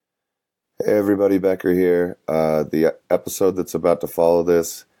Hey everybody, Becker here. The episode that's about to follow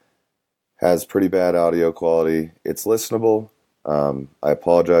this has pretty bad audio quality. It's listenable. I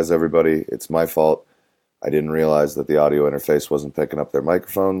apologize, everybody. It's my fault. I didn't realize that the audio interface wasn't picking up their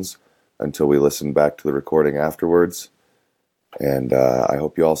microphones until we listened back to the recording afterwards. And I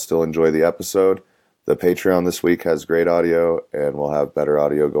hope you all still enjoy the episode. The Patreon this week has great audio, and we'll have better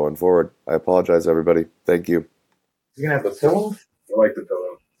audio going forward. I apologize, everybody. Thank you. You gonna have the pillow? I like the pillow.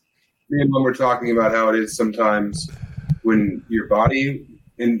 Me and Mom were talking about how it is sometimes when your body,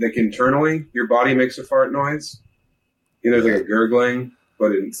 internally, your body makes a fart noise. You know, there's like a gurgling,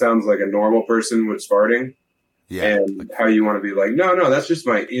 but it sounds like a normal person was farting. Yeah. And how you want to be like, no, that's just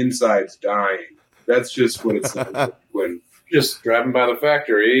my insides dying. That's just what it sounds like when... Just driving by the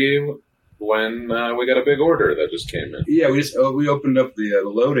factory when we got a big order that just came in. Yeah, we opened up the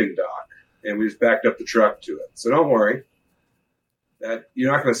loading dock, and we just backed up the truck to it. So don't worry. That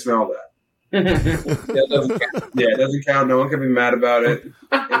you're not going to smell that. It doesn't count. Yeah, it doesn't count. No one can be mad about it.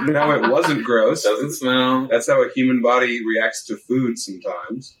 No, it wasn't gross. Doesn't smell. That's how a human body reacts to food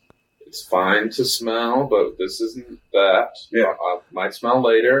sometimes. It's fine to smell, but this isn't that. Yeah. I might smell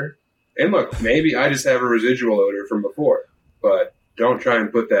later. And look, maybe I just have a residual odor from before, but don't try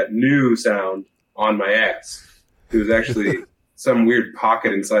and put that new sound on my ass. It was actually some weird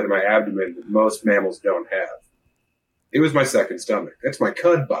pocket inside of my abdomen that most mammals don't have. It was my second stomach. That's my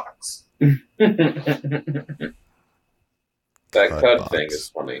cud box. That cud thing is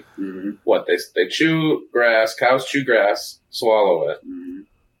funny. Mm-hmm. What, they chew grass, cows chew grass, swallow it,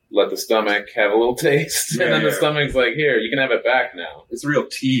 let the stomach have a little taste, and then the stomach's like, here, you can have it back now. It's a real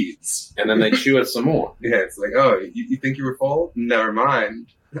tease. And then they chew it some more. Yeah, it's like, oh, you think you were full? Never mind.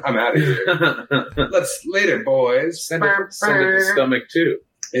 I'm out of here. Let's later, boys. Send it to stomach, too.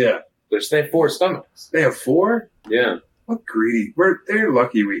 Yeah. They have 4 stomachs. They have 4? Yeah. What greedy. They're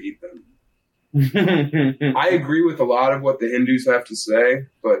lucky we eat them. I agree with a lot of what the Hindus have to say,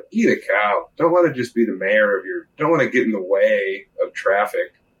 but eat a cow. Don't let it just be the mayor of your... Don't let it get in the way of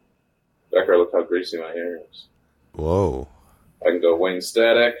traffic. Becker, look how greasy my hair is. Whoa. I can go Wayne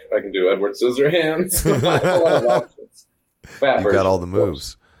Static. I can do Edward Scissorhands. I have a lot of options. You got all the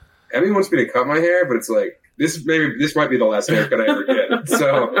moves. Abby wants me to cut my hair, but it's like, this might be the last haircut I ever get.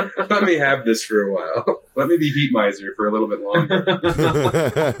 So let me have this for a while. Let me be Heat Miser for a little bit longer.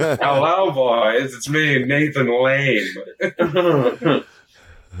 Hello, boys. It's me, Nathan Lane.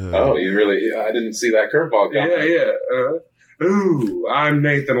 Oh, you really... I didn't see that curveball coming. Yeah. Ooh, I'm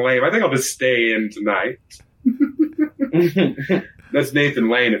Nathan Lane. I think I'll just stay in tonight. That's Nathan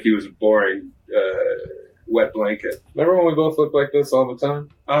Lane if he was a boring wet blanket. Remember when we both looked like this all the time?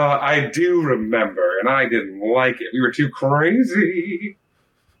 I do remember, and I didn't like it. We were too crazy.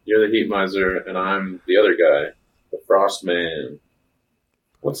 You're the Heat Miser, and I'm the other guy, the Frost Man.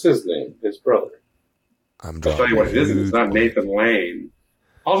 What's his name? His brother. I'll tell you what it is. It's not Nathan Lane.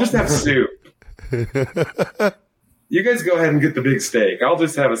 I'll just have soup. You guys go ahead and get the big steak. I'll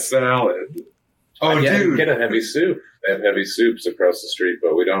just have a salad. Oh, dude. Get a heavy soup. They have heavy soups across the street,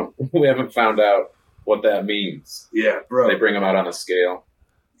 but we haven't found out what that means. Yeah, bro. They bring them out on a scale.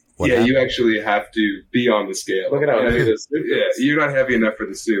 You actually have to be on the scale. Look at how heavy this soup is. Yeah, you're not heavy enough for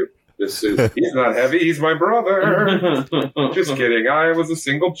the soup. This soup. He's not heavy. He's my brother. Just kidding. I was a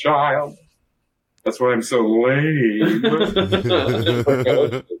single child. That's why I'm so lame.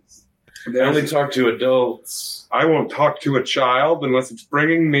 I only talk to adults. I won't talk to a child unless it's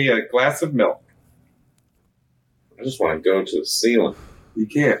bringing me a glass of milk. I just want to go to the ceiling. You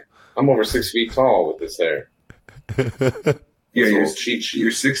can't. I'm over 6 feet tall with this hair. Yeah, you're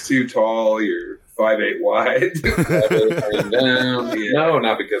 6'2" tall. You're 5'8" wide. 5'8" down. Yeah. No,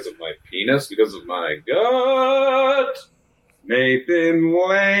 not because of my penis. Because of my gut. Nathan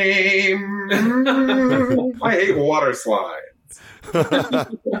Lame. I hate water slides. What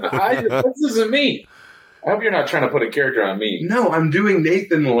does it mean? I hope you're not trying to put a character on me. No, I'm doing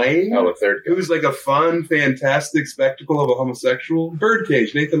Nathan Lane. Oh, a third guy. Who's like a fun, fantastic spectacle of a homosexual.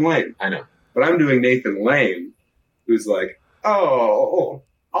 Birdcage, Nathan Lane. I know. But I'm doing Nathan Lane, who's like, oh,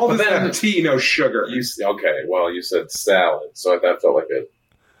 I'll just have tea, no sugar. You said salad, so that felt like a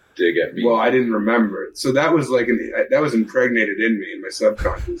dig at me. Well, I didn't remember it. So that was like that was impregnated in me, in my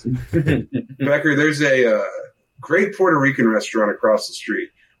subconscious. Becker, there's a great Puerto Rican restaurant across the street.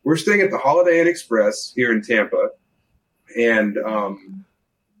 We're staying at the Holiday Inn Express here in Tampa, and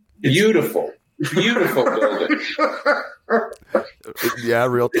beautiful building. Yeah,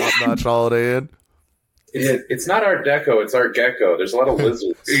 real top-notch Holiday Inn. It's not Art Deco, it's Art Gecko. There's a lot of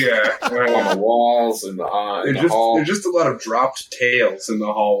lizards. Yeah. On the walls and the hall. There's just a lot of dropped tails in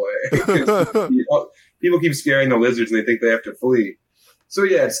the hallway. People keep scaring the lizards and they think they have to flee. So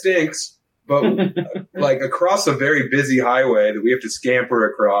yeah, it stinks. But like across a very busy highway that we have to scamper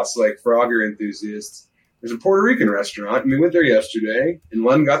across, like Frogger enthusiasts, there's a Puerto Rican restaurant, and we went there yesterday, and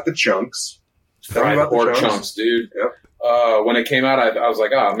Lund got the chunks. Fried pork chunks, dude. Yep. When it came out, I was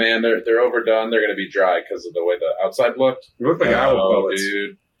like, oh man, they're overdone. They're going to be dry because of the way the outside looked. It looked like owl pellets.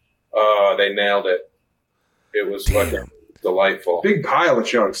 Dude. They nailed it. It was fucking delightful. Big pile of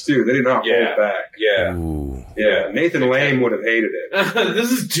chunks, too. They did not hold back. Yeah. Ooh. Yeah. Nathan Lame would have hated it.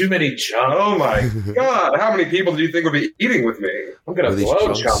 This is too many chunks. Oh, my God. How many people do you think would be eating with me? I'm going to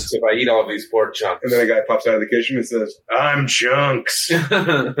blow chunks if I eat all these pork chunks. And then a guy pops out of the kitchen and says, I'm chunks.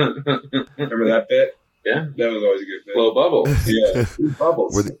 Remember that bit? Yeah. That was always a good bit. Blow bubbles. Yeah.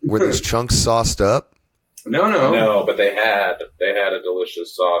 Bubbles. Were these chunks sauced up? No, but they had a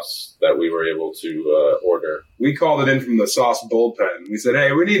delicious sauce that we were able to order. We called it in from the sauce bullpen. We said, "Hey,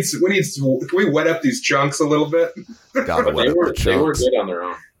 can we wet up these chunks a little bit?" Gotta wet up the They were chunks. good on their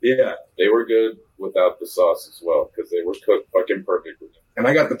own. Yeah, They were good without the sauce as well because they were cooked fucking perfectly. and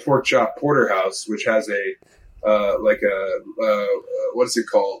I got the pork chop porterhouse, which has what's it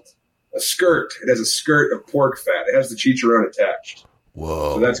called? A skirt. It has a skirt of pork fat. It has the chicharron attached.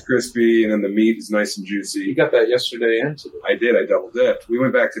 Whoa. So that's crispy, and then the meat is nice and You juicy. got that yesterday and today. I did. I double dipped. We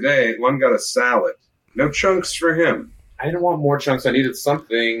went back today. One got a salad. No chunks for him. I didn't want more chunks. I needed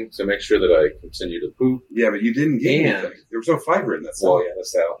something to make sure that I continue to poop. Yeah, but you didn't get And- anything. There was no fiber in that Well, salad. yeah, the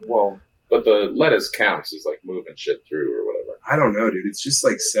salad. Well, but the lettuce counts as like moving shit through or whatever. I don't know, dude. It's just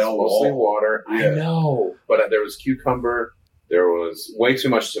like cell Mostly wall. water. Yeah. I know. But there was cucumber. There was way too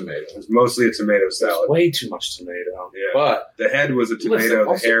much tomato. It was mostly a tomato There salad. was way too much tomato. Yeah. But The head was a tomato. Listen,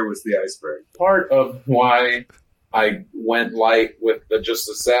 also- the hair was the iceberg. part of why I went light with just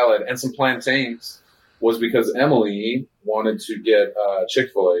the salad and some plantains was because Emily wanted to get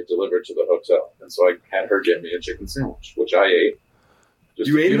Chick-fil-A delivered to the hotel. And so I had her get me a chicken sandwich, which I ate just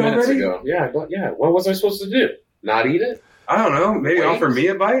You a ate few it minutes already? ago. Yeah. What was I supposed to do? Not eat it? I don't know. Maybe Wait. offer me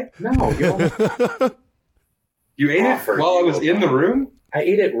a bite? No. You ate it Offer while I you was a in the bite. room? I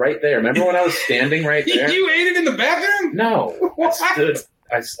ate it right there. Remember when I was standing right there? You ate it in the bathroom? No.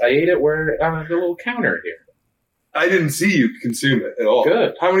 I ate it where the little counter here. I didn't see you consume it at all.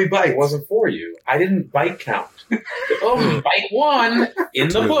 Good. How many bites? It wasn't for you. I didn't bite count. Bite one in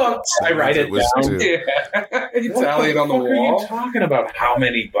the books. I write it was down. two. Yeah. You What tally it on the fuck are wall. you talking about? How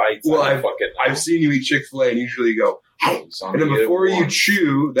many bites? Well, I fucking I've seen you eat Chick-fil-A and usually you go, and then before you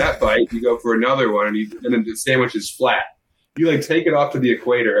chew that bite, you go for another one, and then the sandwich is flat. You like take it off to the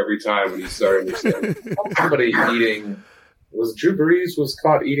equator every time when you start understanding. somebody eating was Drew Brees was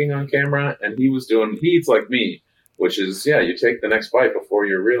caught eating on camera, and he eats like me, which is you take the next bite before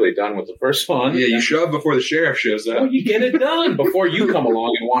you're really done with the first one. Yeah, you shove before the sheriff shows up. Well, you get it done before you come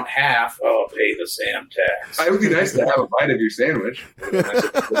along and want half. Oh, pay the Sam tax. It would be nice to have a bite of your sandwich.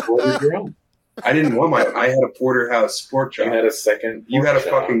 Order your own. I didn't want mine. I had a porterhouse pork chop. You had a second. You had a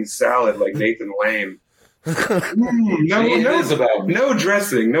pork chop. fucking salad like Nathan Lame. It is about me. No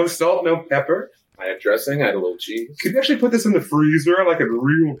dressing, no salt, no pepper. I had dressing. I had a little cheese. Could you actually put this in the freezer like a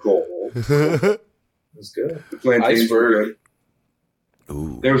real goal? It was good. The plantains were good.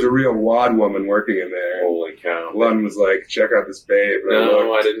 Ooh. There was a real wad woman working in there. Holy cow! Lund was like, check out this babe. And I No,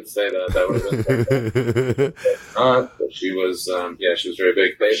 looked. I didn't say that. That would have been. But she was. She was very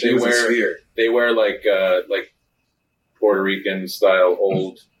big. She was a sphere. They wear like Puerto Rican style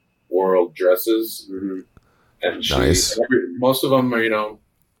old world dresses, and Nice. most of them are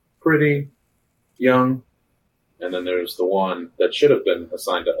pretty young, and then there's the one that should have been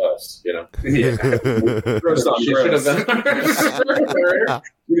assigned to us. Yeah. Gross on She should have been.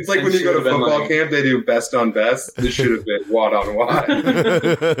 It's like when you go to football camp, they do best on best. This should have been wad on wad.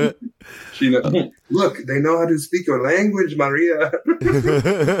 Look, they know how to speak your language, Maria.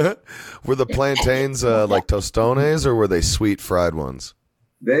 Were the plantains like tostones or were they sweet fried ones?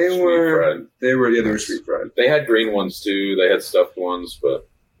 They Sweet were fried. sweet fried. They had green ones too. They had stuffed ones, but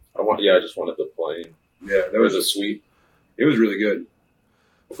I just wanted the plain. Yeah, There was a sweet. it was really good.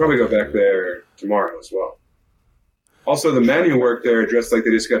 We'll probably go back there tomorrow as well. Also, the men who work there are dressed like they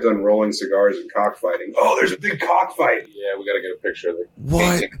just got done rolling cigars and cockfighting. Oh, there's a big cockfight. Yeah, we got to get a picture of the What?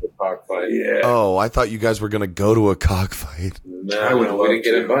 painting of the cockfight. Yeah. Oh, I thought you guys were going to go to a cockfight. I would No, love we didn't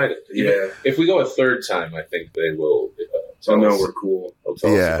get to. invited. Yeah. If we go a third time, I think they will So tell no, us. we're cool. They'll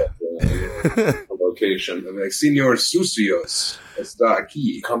tell Yeah. us about the location. I'm like, Senor Sucios. Está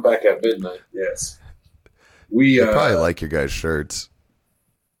aquí. Come back at midnight. Yes. We You probably like your guys' shirts.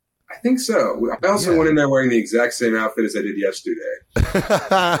 I think so. I also went in there wearing the exact same outfit as I did yesterday.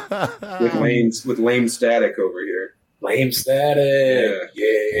 With lame static over here. Lame static.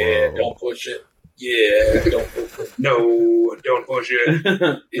 Yeah. Whoa. Don't push it. Yeah, don't push it. No, don't push it.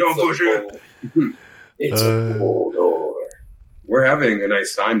 Don't push it. It's a full door. We're having a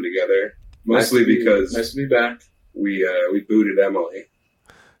nice time together, mostly because nice to be back. we booted Emily.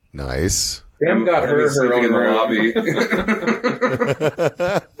 Nice. Sam got her sleeping in the own lobby.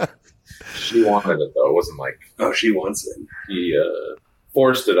 She wanted it though. It wasn't like She wants it. he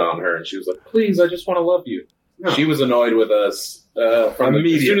forced it on her, and she was like, "Please, I just want to love you." No. She was annoyed with us as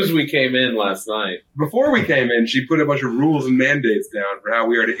soon as we came in last night. Before we came in, she put a bunch of rules and mandates down for how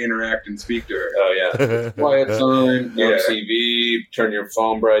we are to interact and speak to her. Oh yeah, quiet time, no TV, turn your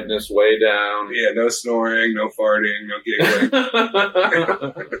phone brightness way down. Yeah, no snoring, no farting, no giggling.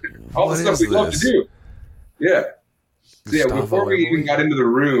 All the stuff we love to do. Yeah. So yeah, before we even got into the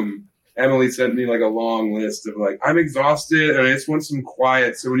room, Emily sent me like a long list of like, I'm exhausted and I just want some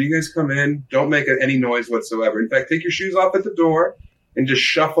quiet. So when you guys come in, don't make any noise whatsoever. In fact, take your shoes off at the door and just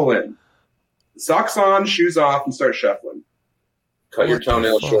shuffle in. Socks on, shoes off, and start shuffling. Cut your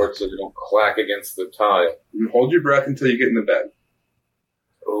toenails short so they don't clack against the tile. And hold your breath until you get in the bed.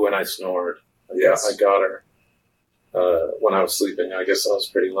 Oh, and I snored. Yes. I got her when I was sleeping. I guess I was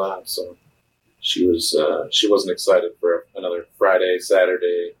pretty loud, so she wasn't excited for another Friday,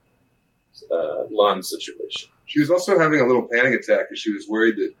 Saturday Lund situation. She was also having a little panic attack because she was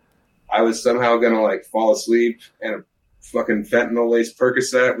worried that I was somehow going to like fall asleep and a fucking fentanyl-laced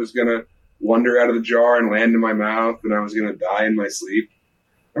Percocet was going to wander out of the jar and land in my mouth and I was going to die in my sleep.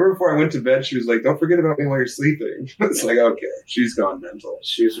 I remember before I went to bed, she was like, don't forget about me while you're sleeping. It's like, okay, she's gone mental.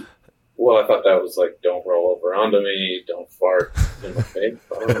 Well, I thought that was like, don't roll over onto me, don't fart in my face.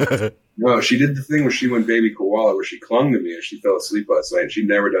 No, she did the thing where she went baby koala, where she clung to me as she fell asleep last night. And she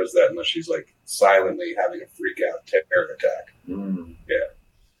never does that unless she's like silently having a freak out terror attack. Yeah.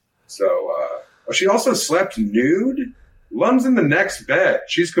 So, she also slept nude. Lum's in the next bed.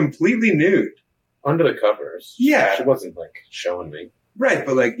 She's completely nude. Under the covers. Yeah. She wasn't like showing me. Right,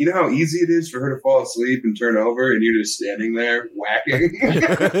 but like, you know how easy it is for her to fall asleep and turn over and you're just standing there whacking?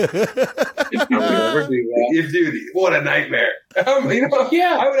 Dude, what a nightmare.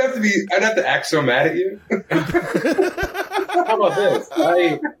 Yeah. I'd have to act so mad at you. How about this?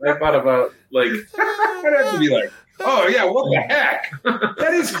 I thought about like, I'd have to be like, oh yeah, what the heck?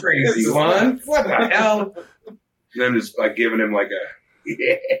 That is crazy, Lund. What the hell? And I'm just like giving him like a,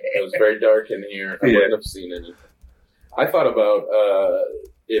 It was very dark in here. I wouldn't have seen anything. I thought about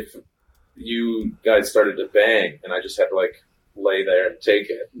if you guys started to bang and I just had to like lay there and take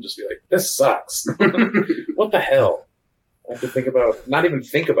it and just be like, this sucks. What the hell? I have to not even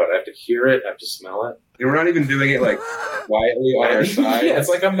think about it. I have to hear it. I have to smell it. And we're not even doing it like quietly on our side. Yeah, it's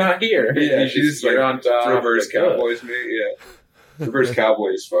like I'm not here. Yeah, she's like on top. Reverse Cowboys me. Yeah. Reverse Cowboy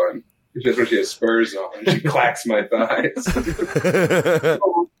is fun. It's just when she has spurs on. She clacks my thighs.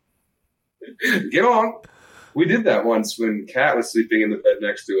 Get on. We did that once when Kat was sleeping in the bed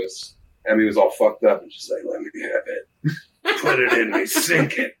next to us. Emmy was all fucked up and she's like, let me have it. Put it in me.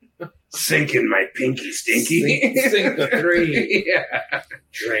 Sink it. Sink in my pinky stinky. Sink the 3. Yeah.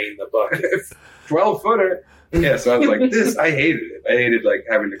 Drain the bucket. 12-footer. Yeah, so I was like, I hated it. I hated like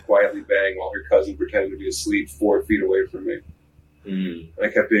having to quietly bang while her cousin pretended to be asleep 4 feet away from me. I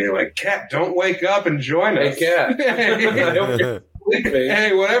kept being like, Kat, don't wake up and join us. Hey, Kat.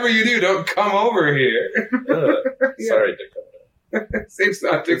 Hey, whatever you do, don't come over here. Sorry, Dakota. It's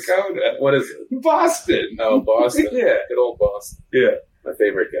not Dakota. What is it? Boston. Oh, Boston. Yeah. Good old Boston. Yeah. My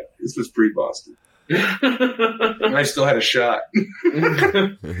favorite guy. This was pre-Boston. I still had a shot.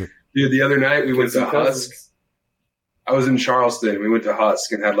 Dude, the other night we went to Husk. I was in Charleston. We went to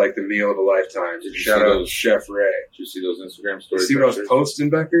Husk and had like the meal of a lifetime. Shout out Chef Ray. Did you see those Instagram stories? See what I was posting,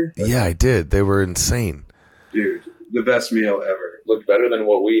 Becker? Yeah, I did. They were insane. Dude, the best meal ever. Looked better than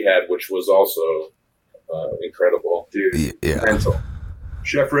what we had, which was also incredible. Dude, yeah. Mental.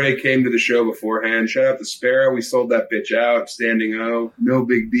 Chef Ray came to the show beforehand. Shout out to Sparrow. We sold that bitch out. Standing O. No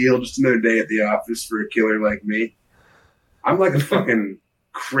big deal. Just another day at the office for a killer like me. I'm like a fucking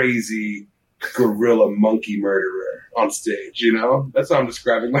crazy gorilla monkey murderer on stage, you know? That's how I'm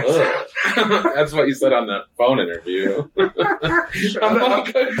describing myself. That's what you said on that phone interview. I'm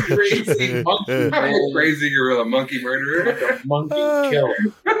like a crazy monkey. I'm a crazy gorilla monkey murderer. Like a monkey killer.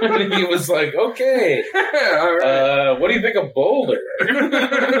 And he was like, okay, what do you think of Boulder?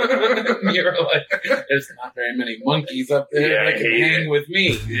 And you were like, there's not very many monkeys up there that can hang with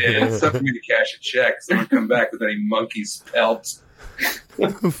me. Yeah, it's tough for me to cash a check, so I don't come back with any monkey's pelts.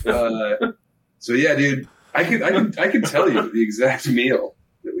 So yeah, dude, I can tell you the exact meal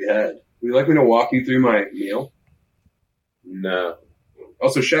that we had. Would you like me to walk you through my meal? No.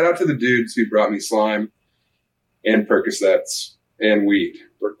 Also, shout out to the dudes who brought me slime and Percocets and weed.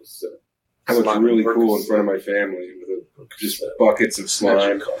 Percocet. I looked Slime really works. cool in front of my family with just buckets of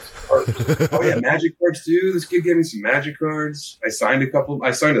slime. Oh yeah, magic cards too. This kid gave me some magic cards. I signed a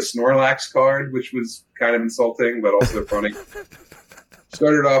Snorlax card, which was kind of insulting, but also funny.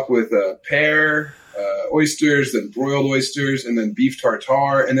 Started off with a pear, oysters, then broiled oysters, and then beef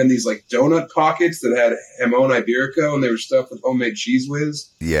tartare, and then these like donut pockets that had Hamon Iberico, and they were stuffed with homemade cheese whiz.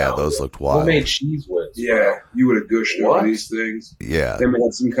 Yeah, those looked wild. Homemade cheese whiz. Yeah, you would have gushed over these things. Yeah. Then we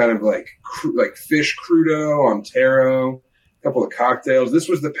had some kind of like fish crudo on taro, a couple of cocktails. This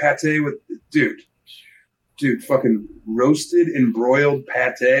was the pate with dude, fucking roasted and broiled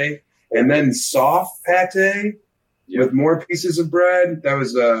pate, and then soft pate. With more pieces of bread. That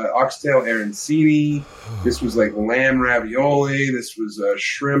was oxtail arancini. This was like lamb ravioli. This was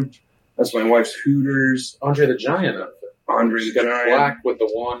shrimp. That's my wife's Hooters. Andre the Giant outfit. Andre the Giant. Black with the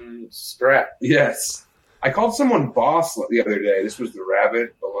one strap. Yes. I called someone boss the other day. This was the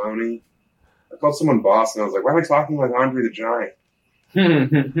rabbit bologna. I called someone boss, and I was like, why am I talking like Andre the Giant?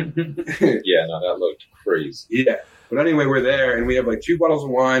 Yeah, no, that looked crazy. Yeah. But anyway, we're there, and we have like 2 bottles of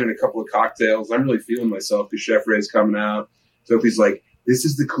wine and a couple of cocktails. I'm really feeling myself because Chef Ray's coming out. Sophie's like, this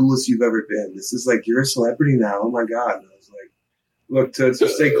is the coolest you've ever been. This is like, you're a celebrity now. Oh, my God. And I was like, look, to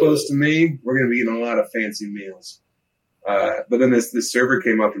stay close to me, we're going to be eating a lot of fancy meals. But then this server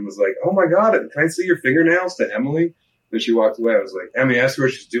came up and was like, oh, my God, can I see your fingernails to Emily? Then she walked away. I was like, Emily, ask her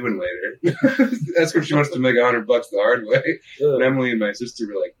what she's doing later. Ask her if she wants to make $100 the hard way. And Emily and my sister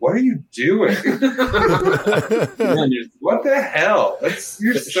were like, what are you doing? What the hell?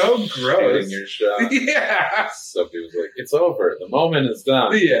 You're so gross. Your shot. Yeah. Sophie was like, it's over. The moment is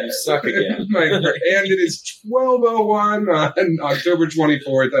done. Yeah. You suck again. And it is 12:01 on October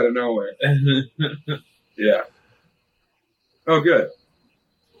 24th out of nowhere. Yeah. Oh, good.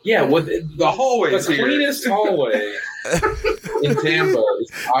 Yeah, The hallway is the here. cleanest hallway in Tampa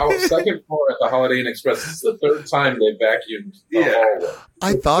is our second floor at the Holiday Inn Express. This is the 3rd time they vacuumed the hallway.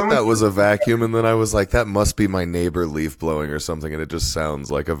 I thought that was a vacuum, and then I was like, that must be my neighbor leaf blowing or something, and it just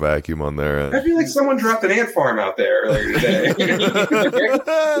sounds like a vacuum on their end. I feel like someone dropped an ant farm out there earlier today.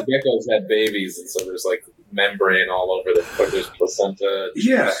 The geckos had babies, and so there's like membrane all over them. But there's placenta.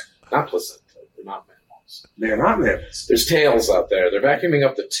 Yeah. Not placenta. They're not mammals. They're not mammals. There's tails out there. They're vacuuming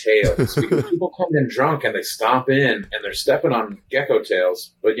up the tails because people come in drunk and they stomp in and they're stepping on gecko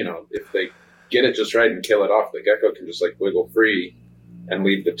tails. But, if they get it just right and kill it off, the gecko can just like wiggle free and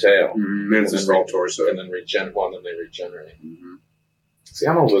leave the tail. Mm-hmm. And then all torso. And then they regenerate. Mm-hmm. See,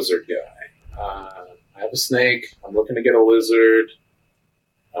 I'm a lizard guy. I have a snake. I'm looking to get a lizard.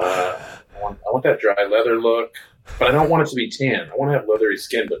 I want that dry leather look, but I don't want it to be tan. I want to have leathery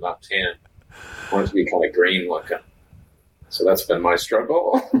skin, but not tan. I want it to be kind of green looking. So that's been my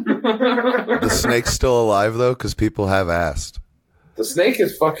struggle. The snake's still alive, though, because people have asked. The snake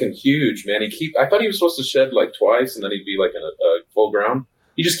is fucking huge, man. I thought he was supposed to shed like twice, and then he'd be like in a full ground.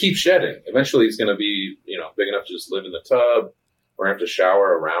 He just keeps shedding. Eventually, he's going to be, big enough to just live in the tub. We're going to have to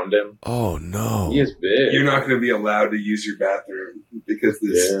shower around him. Oh, no. He is big. You're not going to be allowed to use your bathroom because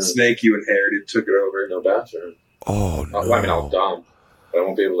this snake you inherited took it over. No bathroom. Oh, no. I'll dump. But I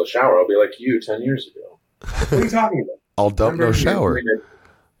won't be able to shower. I'll be like you 10 years ago. What are you talking about? I'll dump, no shower.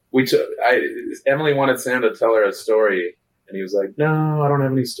 Emily wanted Sam to tell her a story, and he was like, no, I don't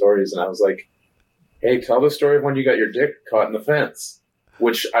have any stories. And I was like, hey, tell the story of when you got your dick caught in the fence,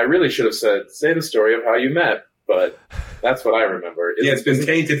 which I really should have said, say the story of how you met. But that's what I remember. It's been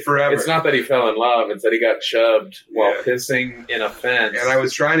tainted forever. It's not that he fell in love. It's that he got chubbed while pissing in a fence. And I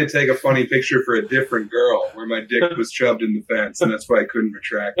was trying to take a funny picture for a different girl where my dick was chubbed in the fence, and that's why I couldn't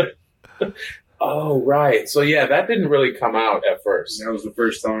retract it. Oh, right. So, yeah, that didn't really come out at first. That was the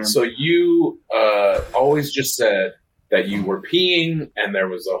first time. So you always just said that you were peeing and there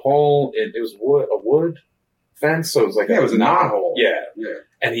was a hole. It was a wood fence, so it was like it was a knot hole. Yeah.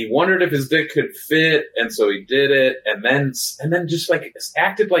 And he wondered if his dick could fit, and so he did it, and then just like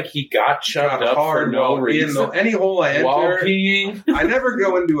acted like he got chubbed up hard for no reason. Any hole I enter, while peeing. I never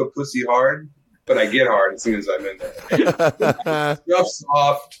go into a pussy hard, but I get hard as soon as I'm in there. Stuff's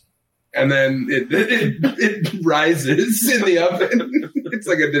soft, and then it rises in the oven. It's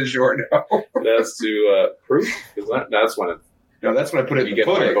like a DiGiorno. That's to proof, because that's when it. No, that's when I put it in the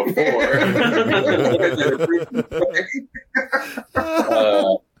pudding.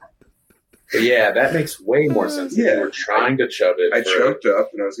 But yeah, that makes way more sense. Yeah. You were trying to chub it. I choked up,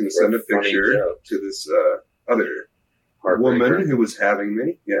 and I was going to send a picture to this other woman who was having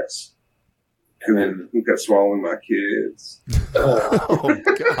me. Yes. And then who got swallowing my kids. Oh,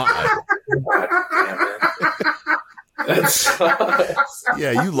 God. God damn it. That sucks.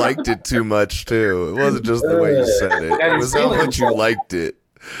 Yeah, you liked it too much, too. It wasn't just the way you said it. It was how much you liked it.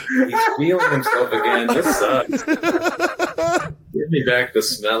 He's feeling himself again. This sucks. Give me back the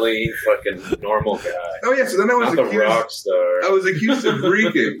smelly, fucking normal guy. Oh yeah, so then I was Not the accused. rock star. I was accused of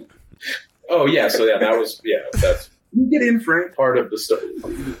reeking. Oh yeah, so yeah, that's You get in, Frank. part of the story.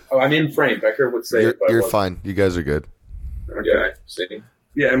 Oh, I'm in frame. Becker would say if I You're wasn't. fine. You guys are good. Okay, see?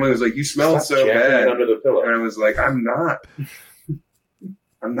 Yeah, Emily was like, "You smell Stop so jamming bad," it under the pillow. and I was like, "I'm not.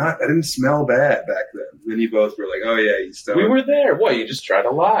 I'm not. I didn't smell bad back then." And then you both were like, "Oh yeah, you stoned." We were there. What? You just try to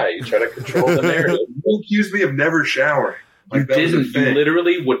lie. You try to control the narrative. You accused me of never showering. You that was a didn't. You thing.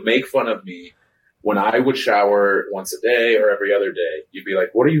 literally would make fun of me when I would shower once a day or every other day. You'd be like,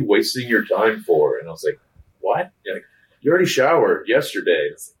 "What are you wasting your time for?" And I was like, "What?" You're like, "You already showered yesterday."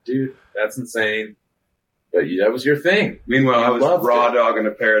 It's like, dude, that's insane. But that was your thing. Meanwhile, You I was loved raw it. dogging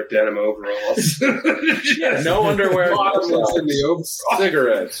a pair of denim overalls. Yeah, no underwear, Bottomless in the overalls.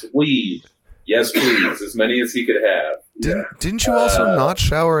 cigarettes, weed. Yes, please, as many as he could have. Didn't you also not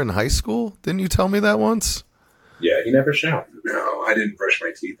shower in high school? Didn't you tell me that once? Yeah, he never showered. No, I didn't brush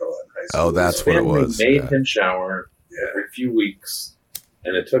my teeth a lot in high school. Oh, that's what it Family was. made Yeah. him shower Yeah. every few weeks,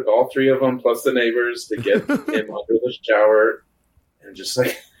 and it took all three of them plus the neighbors to get him under the shower, and just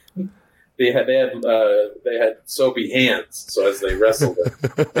like they had soapy hands, so as they wrestled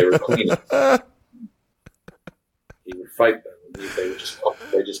him, they were cleaning. He would fight them. And they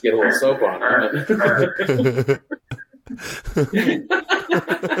would just get a little soap on him.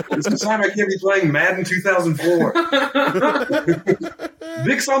 This is time I can't be playing Madden 2004.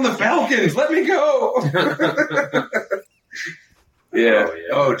 Vic's on the Falcons. Let me go. Yeah. Oh,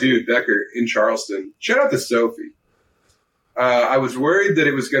 yeah. Oh, dude, Becker in Charleston. Shout out to Sophie. I was worried that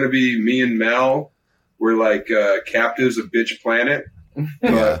it was going to be me and Mel were like captives of Bitch Planet.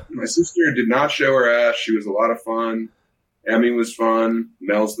 But my sister did not show her ass. She was a lot of fun. Emmy was fun.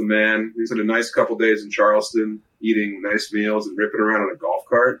 Mel's the man. We had a nice couple days in Charleston, eating nice meals and ripping around on a golf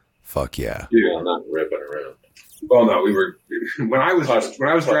cart. Fuck yeah. Dude, I'm not ripping around. Well, no, we were when I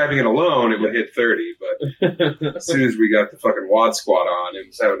was driving it alone, it would hit 30. But as soon as we got the fucking wad squad on, it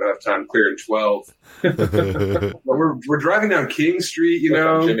was having enough time clearing 12. But we're driving down King Street, you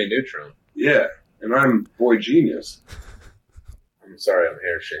know. Jimmy Neutron. Yeah, and I'm boy genius. I'm sorry, I'm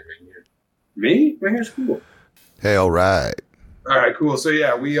hair shaming you. Me? My hair's cool. Hey, all right. All right, cool. So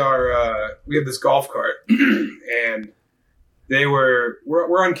yeah, we have this golf cart, and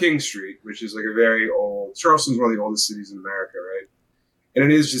we're on King Street, which is like a very old. Charleston's one of the oldest cities in America, right? And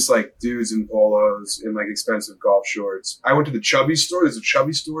it is just like dudes in polos and like expensive golf shorts. I went to the Chubby store. There's a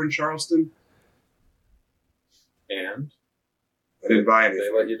Chubby store in Charleston. And I didn't buy they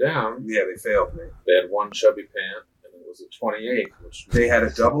anything. let you down. Yeah, they failed me. They had one chubby pant, and it was a 28. Which They had a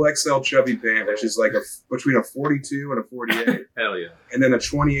double XL Chubby pant, which is like between a 42 and a 48, hell yeah. and then a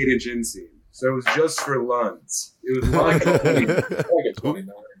 28-inch inseam. So it was just for Lunds. It was Like like a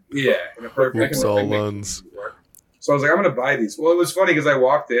 29. yeah, in a perfect. Oops, all Lunds. So I was like, I'm going to buy these. Well, it was funny because I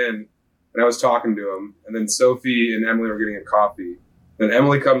walked in and I was talking to him, and then Sophie and Emily were getting a coffee. Then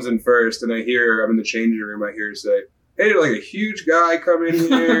Emily comes in first, and I hear, I'm in the changing room, I hear her say, hey, like a huge guy come in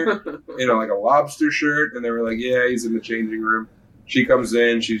here, like a lobster shirt. And they were like, yeah, he's in the changing room. She comes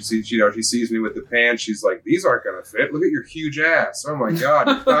in, she sees me with the pants. She's like, these aren't going to fit. Look at your huge ass. Oh my God,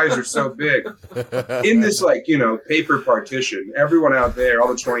 your thighs are so big. In this, paper partition, everyone out there, all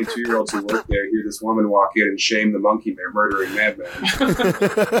the 22-year-olds who work there, hear this woman walk in and shame the monkey man, murdering madman.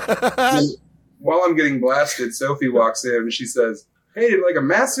 And while I'm getting blasted, Sophie walks in and she says, hey, did like a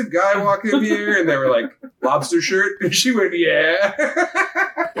massive guy walk in here? And they were like, lobster shirt? And she went, yeah.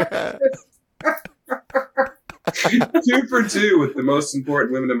 2 for 2 with the most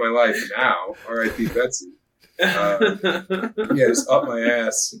important women in my life now. R.I.P. Betsy. Just up my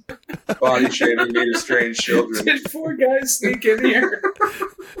ass. Body shaming me to strange children. Did 4 guys sneak in here?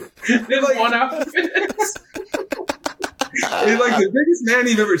 Did like 1 outfit? He's like the biggest man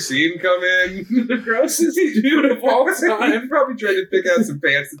you've ever seen come in. The grossest dude of all He time. probably tried to pick out some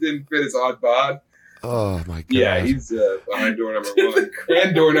pants that didn't fit his odd bod. Oh my God. Yeah, he's behind door number 1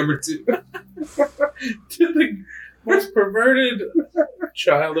 and door number 2. Did the most perverted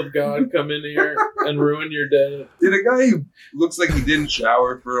child of God come in here and ruin your day? Did a guy who looks like he didn't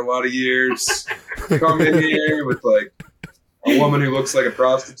shower for a lot of years come in here with like a woman who looks like a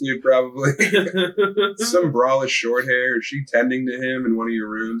prostitute, probably? Some braless short hair. Is she tending to him in one of your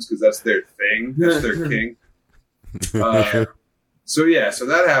rooms? Because that's their thing. That's their kink. So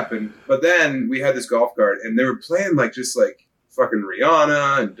that happened. But then we had this golf cart, and they were playing just fucking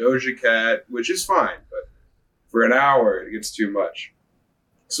Rihanna and Doja Cat, which is fine. But for an hour, it gets too much.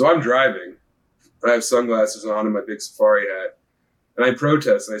 So I'm driving. I have sunglasses on and my big safari hat. And I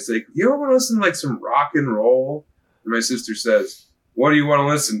protest, and I say, you ever want to listen to some rock and roll? And my sister says, what do you want to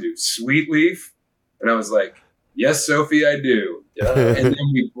listen to? Sweet Leaf? And I was like, yes, Sophie, I do. And then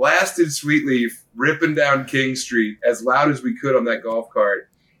we blasted Sweet Leaf, ripping down King Street as loud as we could on that golf cart.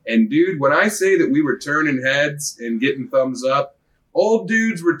 And dude, when I say that we were turning heads and getting thumbs up, old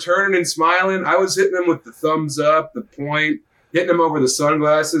dudes were turning and smiling. I was hitting them with the thumbs up, the point, hitting them over the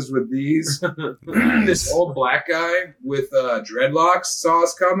sunglasses with these. This old black guy with dreadlocks saw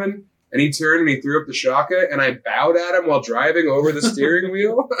us coming, and he turned and he threw up the shaka, and I bowed at him while driving over the steering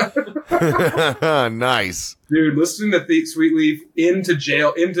wheel. Nice. Dude, listening to Sweet Leaf, into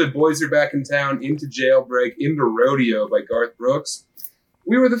jail, into Boys Are Back in Town, into Jailbreak, into Rodeo by Garth Brooks.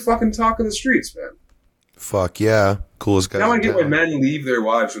 We were the fucking talk of the streets, man. Fuck yeah. Coolest guys. Now I in get town. when men leave their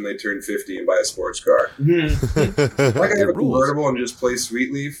wives when they turn 50 and buy a sports car. Like I have a It rules. convertible and just play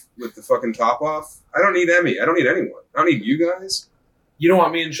Sweet Leaf with the fucking top off. I don't need Emmy. I don't need anyone. I don't need you guys. You don't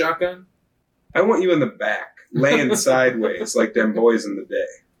want me in shotgun? I want you in the back, laying sideways like them boys in the day.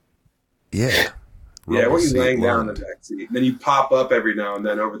 Yeah. Yeah, I want you Seat laying down in Lund. the back seat. And then you pop up every now and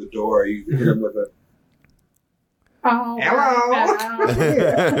then over the door. You hit them with a, hello.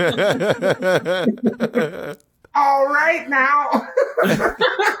 All right now.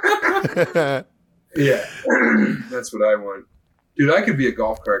 Yeah, that's what I want. Dude, I could be a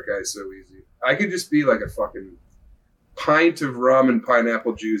golf cart guy so easy. I could just be like a fucking pint of rum and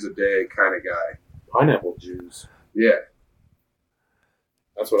pineapple juice a day kind of guy. Pineapple juice. Yeah.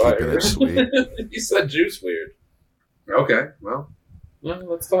 That's what I Keeping it heard. sweet. You said juice weird. Okay, well,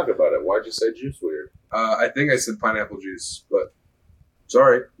 Let's talk about it. Why'd you say juice weird? I think I said pineapple juice, but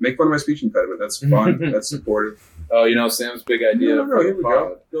sorry. Make fun of my speech impediment. That's fun. That's supportive. Oh, Sam's big idea No, for here the we pod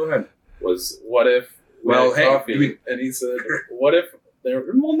go. Go ahead. was, what if we Well, had hey, coffee? And he said, what if there...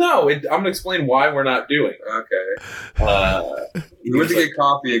 Well, no, I'm going to explain why we're not doing it. Okay. We went to get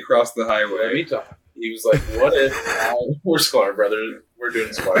coffee across the Let highway. me talk. He was like, what if... we're Sklar brothers. We're doing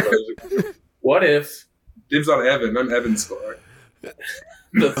Sklar brothers. What if Dibs on Evan. I'm Evan Sklar.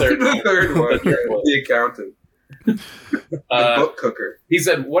 the third The third one. The third one. The accountant. The book cooker. He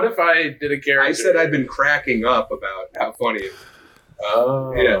said, what if I did a character? I said I've been cracking up about how funny it is.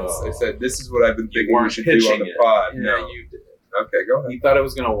 Oh. Yes, I said this is what I've been thinking we weren't should do on pitching the it. pod. Yeah, No. you did. Okay, go ahead. He thought it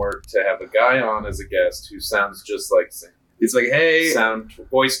was going to work to have a guy on as a guest who sounds just like Sam. It's like, hey,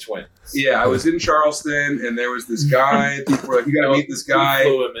 Voice twins. yeah, I was in Charleston and there was this guy. People were like, you got to meet this guy.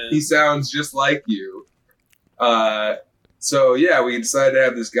 Flew him in. He sounds just like you. So yeah, we decided to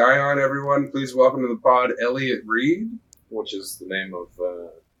have this guy on. Everyone, please welcome to the pod, Elliot Reed. Which is the name of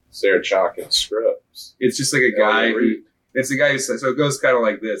Sarah Chalk and Scrubs. It's just like a guy. Elliot Reed. It's a guy who says, so it goes kind of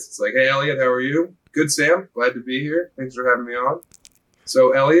like this. It's like, hey, Elliot, how are you? Good, Sam. Glad to be here. Thanks for having me on.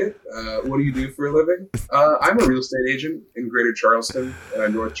 So, Elliot, what do you do for a living? I'm a real estate agent in Greater Charleston,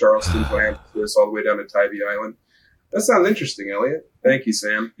 North Charleston, Kansas, all the way down to Tybee Island. That sounds interesting, Elliot. Thank you,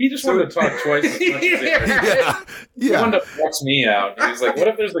 Sam. He just wanted to talk twice as much as he Yeah. He Yeah. wanted to flex me out. And he was like, what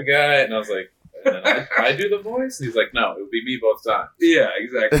if there's a guy? And I was like, and then I do the voice? And he's like, no, it would be me both times. Yeah,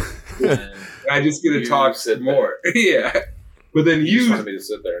 exactly. And I just get to You talk sit more. Yeah. But then you just you wanted me to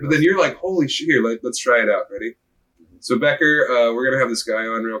sit there. But then you're like, holy shit, here, let's try it out. Ready? So, Becker, we're going to have this guy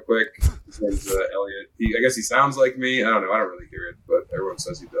on real quick. His name's Elliot. I guess he sounds like me. I don't know. I don't really hear it, but everyone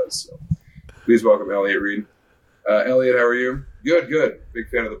says he does. So, please welcome Elliot Reed. Elliot, how are you? Good. Big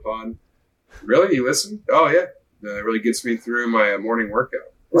fan of the pod. Really? You listen? Oh, yeah. It really gets me through my morning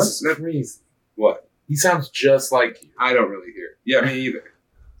workout. That's crazy. What? He sounds just like you. I don't really hear it. Yeah, me either.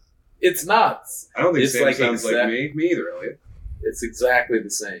 It's nuts. I don't think It's Sam like sounds like exact- me. Me either, Elliot. It's exactly the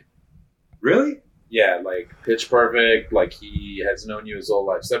same. Really? Yeah, like pitch perfect, like he has known you his whole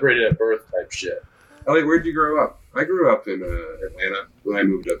life. Separated at birth type shit. Elliot, where'd you grow up? I grew up in Atlanta when I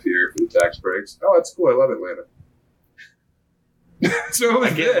moved up here for the tax breaks. Oh, that's cool. I love Atlanta. So it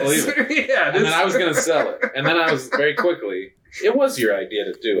was I can't this. believe Yeah, And then I was going to sell it. And then I was very quickly, it was your idea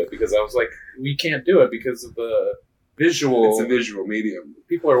to do it because I was like, we can't do it because of the visual. It's a visual medium.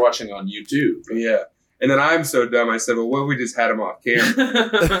 People are watching on YouTube. Yeah. And then I'm so dumb, I said, well, what if we just had him off camera?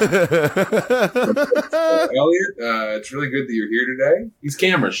 Elliot, it's really good that you're here today. He's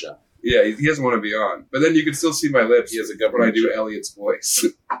camera shy. Yeah, he doesn't want to be on. But then you can still see my lips He has a when I government do check. Elliot's voice.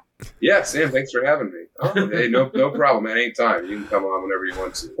 Yeah, Sam, thanks for having me. Oh, hey, no problem, man. Anytime. You can come on whenever you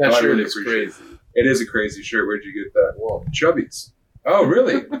want to. That I shirt really is appreciate it. crazy. It is a crazy shirt. Where'd you get that? Whoa. Chubby's. Oh,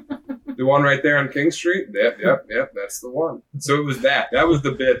 really? The one right there on King Street? Yep. That's the one. So it was that. That was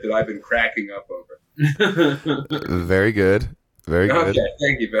the bit that I've been cracking up over. Very good. Very good. Okay,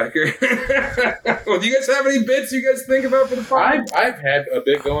 thank you, Becker. Well, do you guys have any bits you guys think about for the pod? I've had a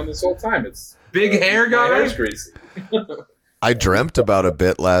bit going this whole time. It's Big hair my guy? hair's greasy. I dreamt about a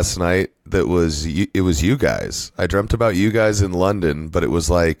bit last night that was you guys. I dreamt about you guys in London, but it was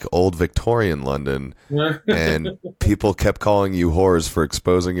like old Victorian London, and people kept calling you whores for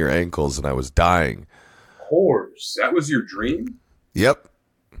exposing your ankles, and I was dying. Whores? That was your dream? Yep.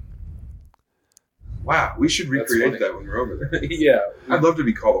 Wow, we should recreate that when we're over there. Yeah. I'd love to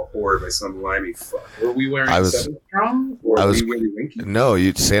be called a whore by some limey fuck. Were we wearing Seven Strong? Or were we Willy Winky? No,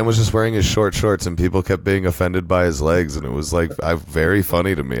 Sam was just wearing his short shorts, and people kept being offended by his legs, and it was like very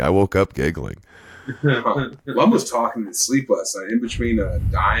funny to me. I woke up giggling. Mom was talking in his sleep last night, in between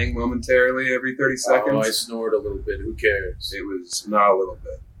dying momentarily every 30 seconds. Oh, I snored a little bit. Who cares? It was not a little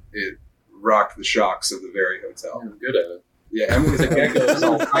bit. It rocked the shocks of the very hotel. I'm good at it. Yeah, Emily's a geckos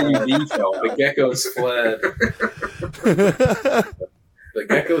all IUD fell. The geckos fled. The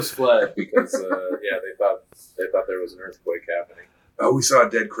geckos fled because they thought there was an earthquake happening. Oh, we saw a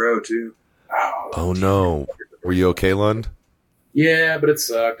dead crow too. Oh no. Were you okay, Lund? Yeah, but it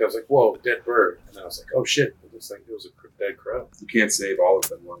sucked. I was like, whoa, dead bird. And I was like, oh shit, it was a dead crow. You can't save all of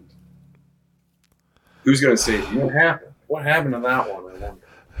them, Lund. Who's gonna save you? What happened? What happened to that one? I wonder.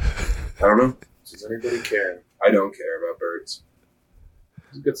 I don't know. Does anybody care? I don't care about birds.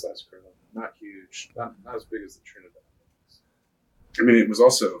 It's a good sized crow. Not huge. Not as big as the Trinidad. I mean, it was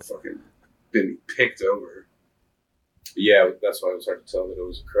also fucking been picked over. Yeah, that's why it was hard to tell that it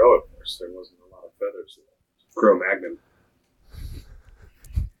was a crow at first. There wasn't a lot of feathers left. Crow Magnum.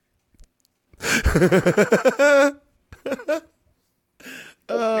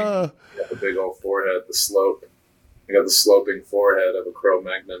 Got the big old forehead, the slope. I got the sloping forehead of a Crow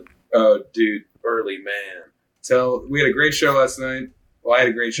Magnum. Oh, dude. Early man. We had a great show last night. Well, I had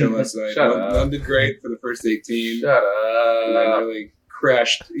a great show last night. Shut up. Lund did great for the first 18. Shut up. And I nearly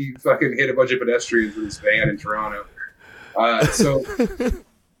crashed. He fucking hit a bunch of pedestrians with his van in Toronto. So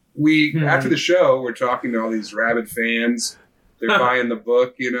after the show, we're talking to all these rabid fans. They're buying the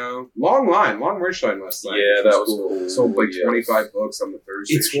book, Long merch line last night. Yeah, that was cool. Sold like 25 books on the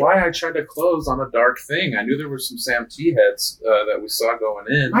Thursday It's show. why I tried to close on a dark thing. I knew there were some Sam T heads that we saw going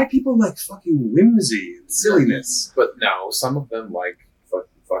in. Why people like fucking whimsy and silliness? But no, some of them like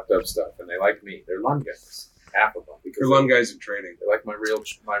fucked up stuff, and they like me. They're Lund guys. Half of them. Because They're Lund guys in training. They like my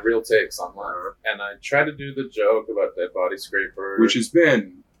real takes online. And I tried to do the joke about Dead Body Scraper. Which has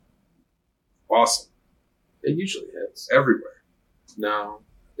been awesome. It usually hits. Everywhere. No.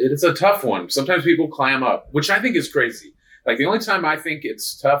 It's a tough one. Sometimes people clam up, which I think is crazy. Like, the only time I think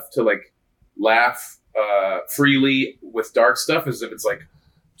it's tough to, like, laugh freely with dark stuff is if it's, like,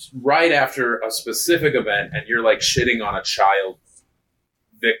 right after a specific event and you're, like, shitting on a child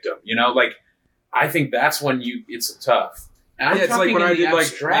victim. Like, I think that's when it's tough. And it's like when I did,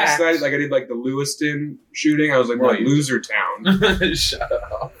 like, last night, like, I did, like, the Lewiston shooting. I was like, what, Loser Town. Shut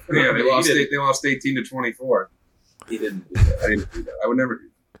up. Yeah, they lost 18 to 24. He didn't do that. I didn't do that. I would never do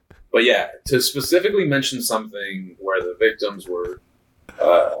that. But yeah, to specifically mention something where the victims were,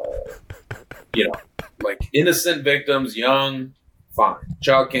 like innocent victims, young, fine.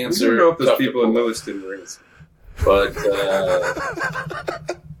 Child cancer. I don't know if those people in Lewiston were innocent. But,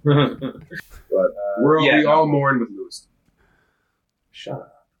 we all mourn with Lewiston. Shut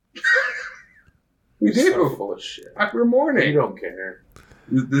up. We do. So full of shit. We're mourning. You don't care.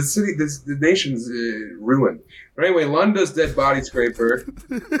 The city, the nation's ruined. But anyway, Lund does Dead Body Scraper,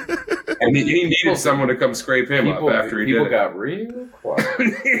 and he needed someone to come scrape him up after he did it. People got real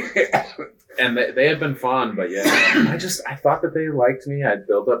quiet. And they had been fun, but yeah, I thought that they liked me. I'd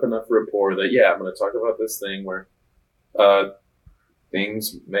built up enough rapport that, I'm going to talk about this thing where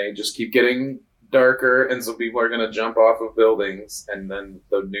things may just keep getting darker, and so people are going to jump off of buildings, and then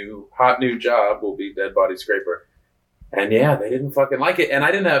the hot new job will be Dead Body Scraper. And yeah, they didn't fucking like it. And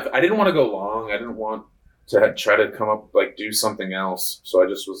I didn't want to go long. I didn't want to try to come up, like, do something else. So I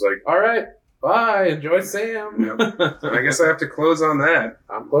just was like, all right, bye. Enjoy Sam. Yep. I guess I have to close on that.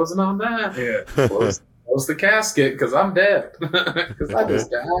 I'm closing on that. Yeah. Close the casket because I'm dead. Because I just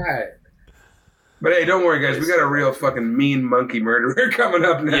died. But hey, don't worry, guys. We got a real fucking mean monkey murderer coming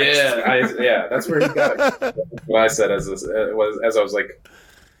up next. Yeah, that's where he got it. What I said as I was like,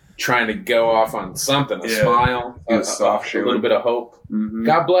 trying to go off on something, a smile, a little bit of hope. Mm-hmm.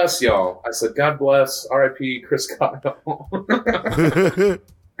 God bless y'all. I said, God bless, R.I.P. Chris Kyle.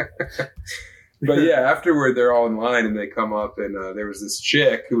 But yeah, afterward, they're all in line and they come up and there was this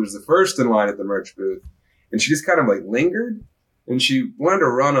chick who was the first in line at the merch booth, and she just kind of like lingered and she wanted to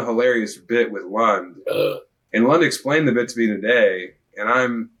run a hilarious bit with Lund. And Lund explained the bit to me today, and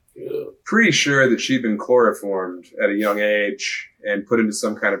I'm pretty sure that she'd been chloroformed at a young age and put into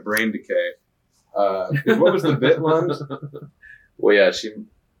some kind of brain decay. What was the bit, Lund? Well, yeah,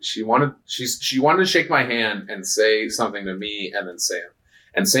 she wanted to shake my hand and say something to me and then Sam.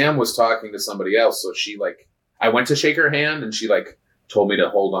 And Sam was talking to somebody else, so she I went to shake her hand and she told me to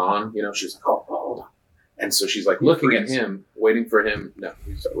hold on. She was like, "Oh, hold on." And so she's looking at him, waiting for him. No,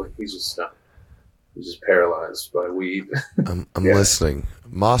 he's just stunned. He's just paralyzed by weed. I'm listening.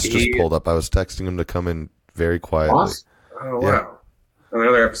 Moss just pulled up. I was texting him to come in very quietly. Moss? Oh, wow.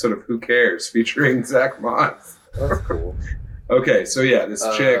 Another episode of Who Cares featuring Zach Moss. That's cool. Okay, so this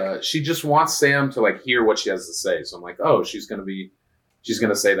chick. She just wants Sam to hear what she has to say. So I'm like, oh, she's gonna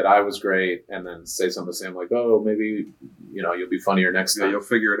say that I was great, and then say something to Sam oh, maybe you'll be funnier next time. Yeah, you'll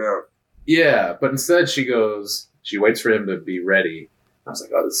figure it out. Yeah, but instead she waits for him to be ready. I was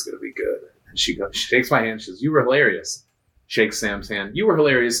like, oh, this is gonna be good. And she shakes my hand. She says, "You were hilarious." Shakes Sam's hand. "You were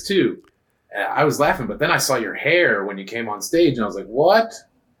hilarious too." And I was laughing, but then I saw your hair when you came on stage, and I was like, "What?"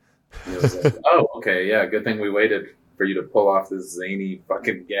 And I was like, "Oh, okay, yeah. Good thing we waited for you to pull off this zany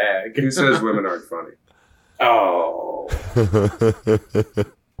fucking gag." Who says women aren't funny? Oh,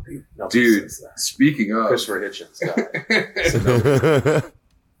 dude. Speaking of Christopher Hitchens,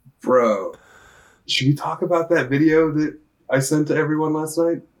 bro, should we talk about that video that I sent to everyone last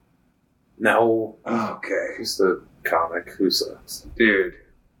night? No. Okay. Who's the comic? Who sucks? Dude.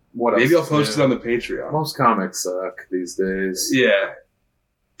 What Maybe else I'll post it on the Patreon. Most comics suck these days. Yeah.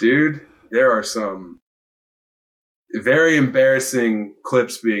 Dude, there are some very embarrassing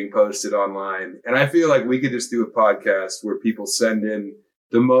clips being posted online. And I feel like we could just do a podcast where people send in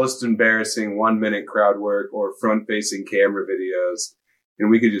the most embarrassing 1-minute crowd work or front-facing camera videos.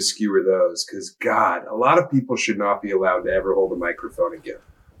 And we could just skewer those. Because, God, a lot of people should not be allowed to ever hold a microphone again.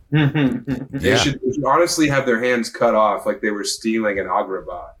 They should honestly have their hands cut off like they were stealing an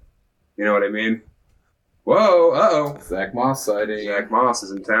Agrabah. You know what I mean? Whoa, uh-oh. Zach Moss sighting. Zach Moss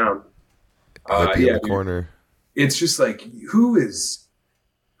is in town. In the corner. It's just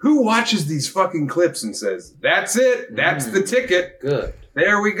who watches these fucking clips and says, "That's it, that's the ticket. Good.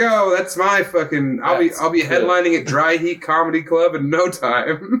 There we go. That's my fucking I'll be headlining at Dry Heat Comedy Club in no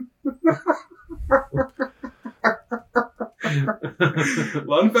time."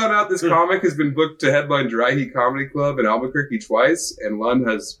 Lund found out this comic has been booked to headline Dry Heat Comedy Club in Albuquerque twice, and Lund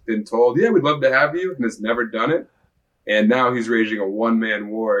has been told, "Yeah, we'd love to have you," and has never done it. And now he's raging a one-man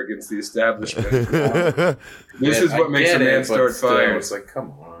war against the establishment. This is what makes a man start fires. It's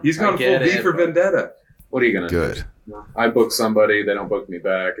come on. He's gone full V for Vendetta. What are you going to do? I book somebody, they don't book me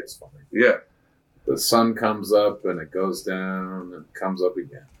back. It's funny. Yeah. The sun comes up and it goes down and comes up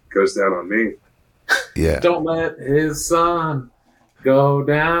again. Goes down on me. Yeah. Don't let his sun go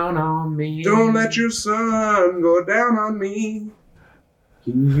down on me. Don't let your son go down on me.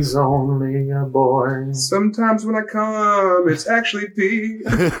 He's only a boy. Sometimes when I come, it's actually pee.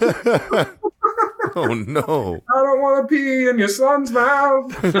 Oh, no. I don't want to pee in your son's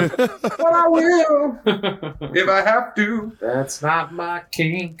mouth, but I will if I have to. That's not my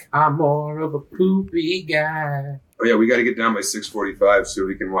kink. I'm more of a poopy guy. Oh, yeah, we got to get down by 6:45 so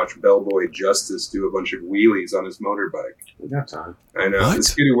we can watch Bellboy Justice do a bunch of wheelies on his motorbike. We got time. I know. What?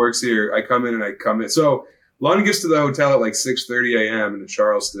 This kid who works here, I come in. So Lund gets to the hotel at 6:30 a.m. in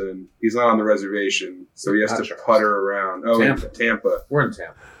Charleston. He's not on the reservation, so he has to putter around. Oh, Tampa. We're in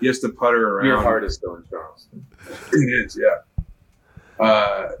Tampa. He has to putter around. Your heart is still in Charleston. It is, yeah.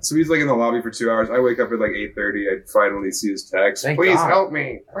 So he's in the lobby for 2 hours. I wake up at 8:30. I finally see his text. Please help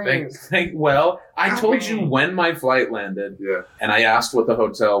me. Please. I told you when my flight landed, Yeah. and I asked what the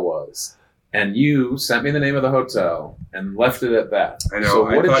hotel was. And you sent me the name of the hotel and left it at that. I know. So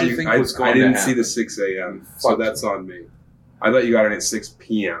what did you think was going to happen? I didn't see the 6 a.m., so that's on me. I thought you got in at 6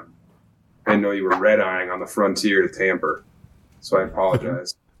 p.m. I know you were red-eyeing on the frontier to Tampa, so I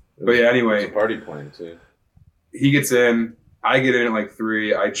apologize. But yeah, anyway. It was a party plane, too. He gets in. I get in at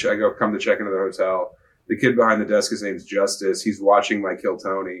 3. I come to check into the hotel. The kid behind the desk, his name's Justice. He's watching my Kill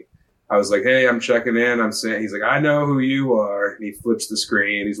Tony. I was like, "Hey, I'm checking in." He's like, "I know who you are." And he flips the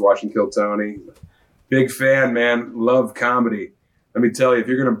screen. He's watching Kill Tony. Big fan, man. Love comedy. Let me tell you, if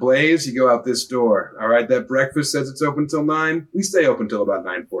you're going to blaze, you go out this door. All right. That breakfast says it's open till 9. We stay open till about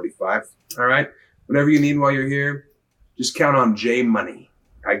 9:45. All right. Whatever you need while you're here, just count on J Money.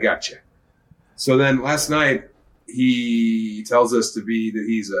 I got you. So then last night, he tells us that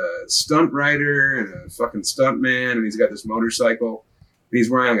he's a stunt rider and a fucking stunt man, and he's got this motorcycle. And he's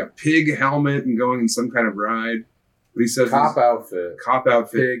wearing a pig helmet and going in some kind of ride. But he says Cop outfit,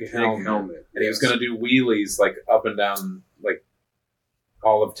 pig helmet. And he was going to do wheelies up and down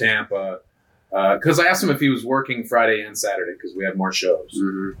all of Tampa. Because I asked him if he was working Friday and Saturday because we had more shows.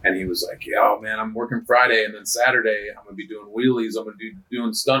 Mm-hmm. And he was like, "Yeah, man, I'm working Friday and then Saturday I'm going to be doing wheelies. I'm going to be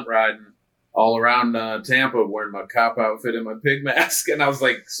doing stunt riding." all around Tampa wearing my cop outfit and my pig mask. And I was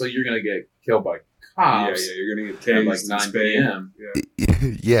like, so you're going to get killed by cops. Yeah, you're going to get tased at like 9 p.m.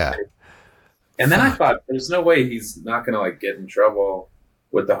 Yeah. And then I thought, there's no way he's not going to like get in trouble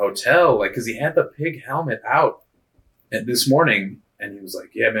with the hotel. Like, because he had the pig helmet out this morning. And he was like,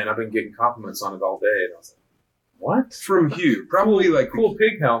 yeah, man, I've been getting compliments on it all day. And I was like, what? From Hugh. Probably like cool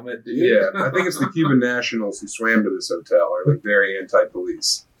pig helmet, dude. Yeah, I think it's the Cuban nationals who swam to this hotel are like very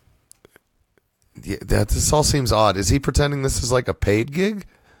anti-police. Yeah, this all seems odd. Is he pretending this is like a paid gig?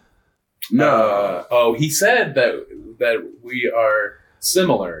 No. He said that we are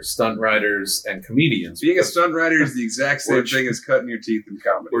similar stunt riders and comedians. Being a stunt rider is the exact same thing as cutting your teeth in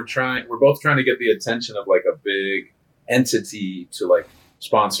comedy. We're both trying to get the attention of like a big entity to like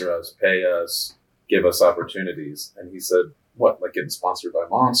sponsor us, pay us, give us opportunities. And he said, what, like getting sponsored by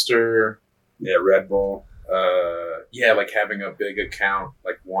Monster? Yeah, Red Bull. Yeah, like having a big account,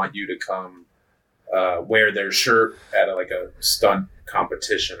 like want you to come wear their shirt at a stunt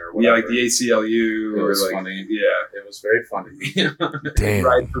competition or whatever. Yeah, like the ACLU. It was like, funny. Yeah. It was very funny. Damn.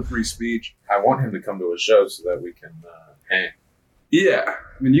 Right for free speech. I want him to come to a show so that we can hang. Yeah.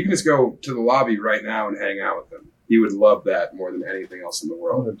 I mean, you can just go to the lobby right now and hang out with him. He would love that more than anything else in the I'm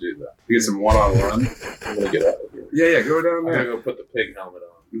world. going to do that. You get some one-on-one. I'm going to get out of here. Yeah, go down I'm there. going to go put the pig helmet on.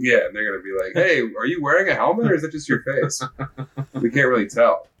 Yeah, and they're going to be like, hey, are you wearing a helmet or is that just your face? We can't really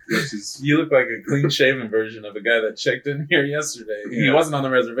tell. You look like a clean-shaven version of a guy that checked in here yesterday. Yeah. He wasn't on the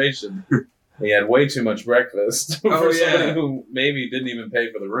reservation. He had way too much breakfast for somebody who maybe didn't even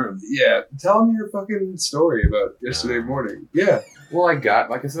pay for the room. Yeah. Tell him your fucking story about yesterday morning. Yeah. Well, I got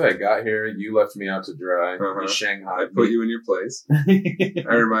here. You left me out to dry. You Shanghai. I put you in your place.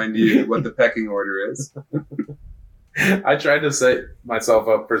 I remind you what the pecking order is. I tried to set myself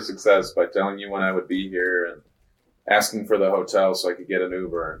up for success by telling you when I would be here and asking for the hotel so I could get an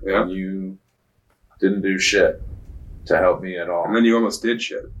Uber. Yeah. And you didn't do shit to help me at all. And then you almost did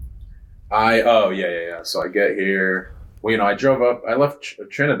shit. Yeah. So I get here. Well, I drove up. I left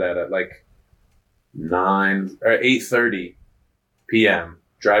Trinidad at like 8:30 p.m.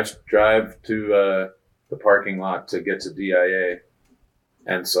 Drive to the parking lot to get to DIA.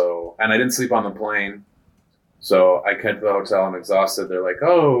 And I didn't sleep on the plane. So I get to the hotel. I'm exhausted. They're like,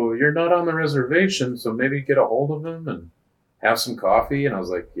 "Oh, you're not on the reservation, so maybe get a hold of him and have some coffee." And I was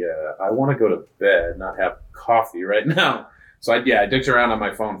like, "Yeah, I want to go to bed, not have coffee right now." So I dicked around on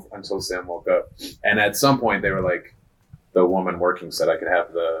my phone until Sam woke up. And at some point, they were like, the woman working said I could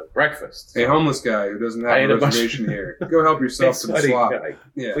have the breakfast. A homeless guy who doesn't have a reservation here. Go help yourself to the slot.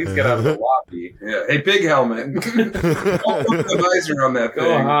 Yeah. Please get out of the lobby. Yeah. Hey, pig helmet. Don't put the visor on that thing.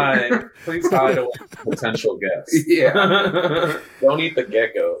 Go hide. Please hide away from potential guests. Yeah. Don't eat the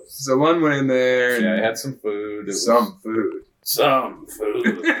geckos. So one went in there. Yeah, I had some food. Some food.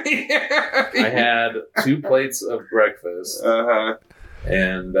 I had 2 plates of breakfast.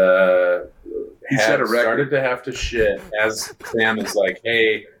 And started to have to shit as Sam is like,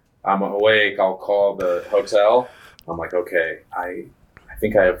 "Hey, I'm awake. I'll call the hotel." I'm like, "Okay, I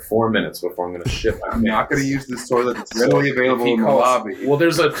think I have 4 minutes before I'm going to shit my I'm not going to use this toilet. It's readily available in the lobby. Well,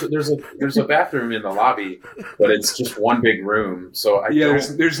 there's a bathroom in the lobby, but it's just one big room. So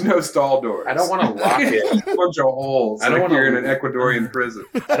there's no stall doors. I don't want to lock it. A bunch of holes. I don't want you're in an Ecuadorian prison.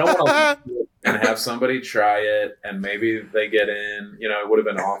 I don't want to lock it and have somebody try it, and maybe they get in. It would have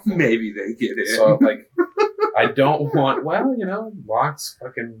been awful. Maybe they get in. So I don't want. Well, locks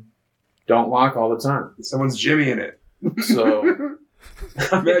fucking don't lock all the time. Someone's jimmying it. So.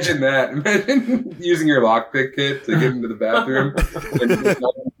 Imagine that. Imagine using your lockpick kit to get into the bathroom and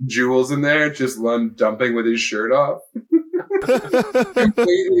jewels in there, just Lund dumping with his shirt off.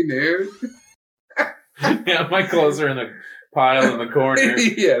 Completely nude. Yeah, my clothes are in a pile in the corner.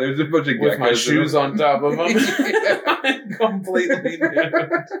 Yeah, there's a bunch of with my shoes on top of them. I'm completely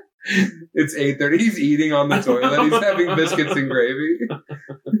nude. It's 8:30. He's eating on the toilet. He's having biscuits and gravy.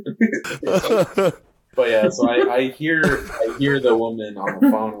 But yeah, so I hear the woman on the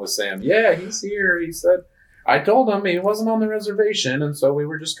phone with Sam. Yeah, he's here. He said, I told him he wasn't on the reservation, and so we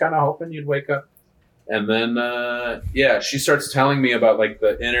were just kind of hoping you'd wake up. And then, she starts telling me about like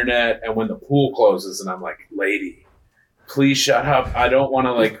the internet and when the pool closes, and I'm like, lady, please shut up. I don't want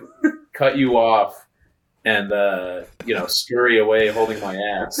to like cut you off and scurry away holding my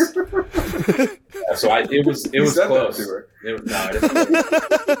ass. So it was close. To her. I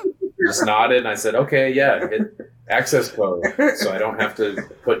didn't. Just nodded, and I said, "Okay, yeah, hit access code, so I don't have to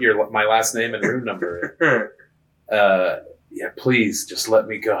put my last name and room number in." Please, just let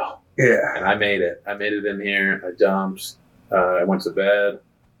me go. Yeah, and I made it. I made it in here. I dumped. I went to bed.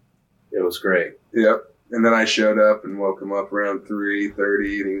 It was great. Yep. And then I showed up and woke him up around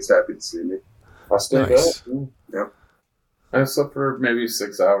 3:30, and he was happy to see me. I stayed Nice. up. Yeah. I slept for maybe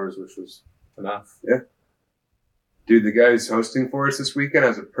 6 hours, which was enough. Dude, the guy who's hosting for us this weekend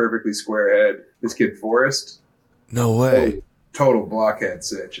has a perfectly square head. This kid, Forrest, No way. total blockhead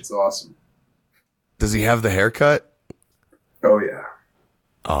sitch. It's awesome. Does he have the haircut? Oh, yeah.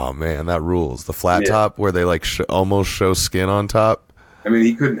 Oh man, that rules. The flat Yeah. top where they like almost show skin on top. I mean,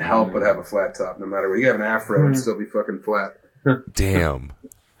 he couldn't help but have a flat top no matter what. You have an afro and still be fucking flat. Damn.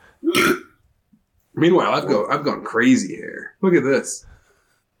 Meanwhile, I've gone crazy here. Look at this.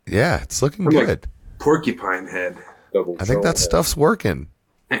 Yeah, it's looking I'm like- good. Porcupine head. Double I think that troll head. stuff's working.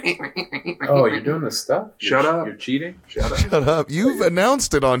 Oh, you're doing this stuff? Shut You're- up. You're cheating? Shut up. Shut up. You've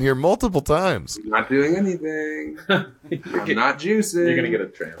announced it on here multiple times. I'm not doing anything. I'm You're not juicing. going to get a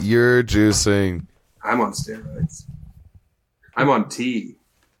tramp. You're juicing. I'm on steroids. I'm on tea.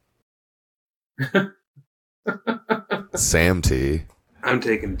 Sam T. I'm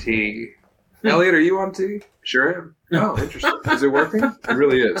taking tea. Elliot, are you on tea? Sure am. Oh, interesting. Is it working? It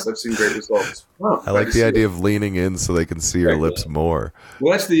really is. I've seen great results. Oh, I like the idea of leaning in so they can see your lips more.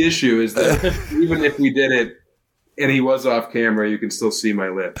 Well, that's the issue, is that even if we did it and he was off camera, you can still see my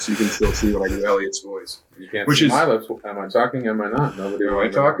lips. You can still see when I do Elliot's voice. You can't Which see is- my lips. Am I talking? Am I not? Nobody. Am I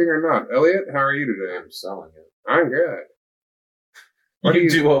talking or not? Elliot, how are you today? I'm selling it. I'm good. What You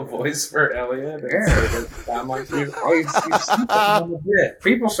do you do a voice for Elliot? Yeah. Does it sound like you? Oh,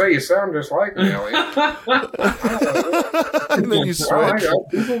 people say you sound just like me, Elliot. And then you switch.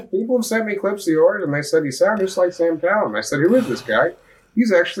 People have sent me clips of yours, and they said you sound just like Sam Tallent. I said, who is this guy?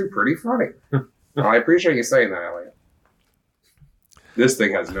 He's actually pretty funny. Well, I appreciate you saying that, Elliot. This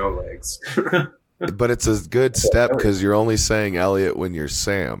thing has no legs. But it's a good step because you're only saying Elliot when you're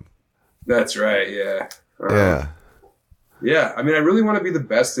Sam. That's right, yeah. Yeah. Yeah, I mean, I really want to be the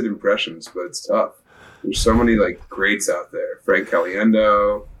best at impressions, but it's tough. There's so many, like, greats out there. Frank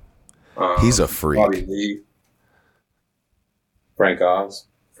Caliendo. He's a freak. Bobby Lee. Frank Oz.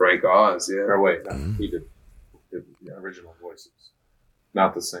 Frank Oz, yeah. Or wait, no, he did the original voices.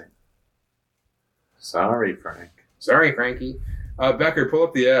 Not the same. Sorry, Frank. Sorry, Frankie. Becker, pull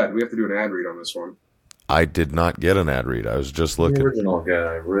up the ad. We have to do an ad read on this one. I did not get an ad read. I was just The looking. original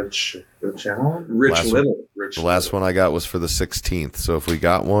guy, Rich Allen? Rich Last Little. Rich The last one I got was for the 16th. So if we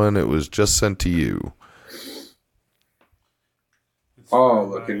got one, it was just sent to you. Oh,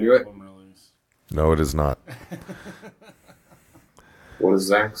 look into it. No, it is not. What's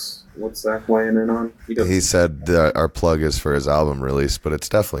Zach weighing in on? He said that our plug is for his album release, but it's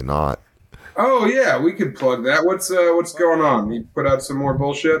definitely not. Oh, yeah, we could plug that. What's going on? You put out some more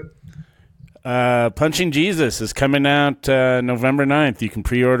bullshit? Punching Jesus is coming out November 9th. You can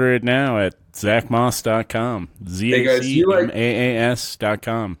pre-order it now at zachmoss.com. Hey guys, you like-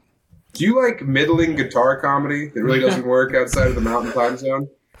 ZACMAAS.com. Do you like middling guitar comedy that really doesn't work outside of the Mountain Time Zone?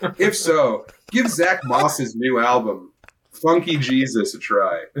 If so, give Zach Moss's new album, Funky Jesus, a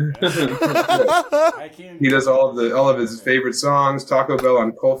try. He does all of his favorite songs, Taco Bell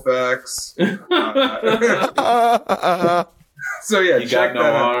on Colfax. So yeah, You check got no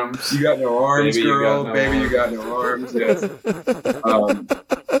that out. arms. You got no arms, Baby, you girl. got no Baby, you arms. got no arms.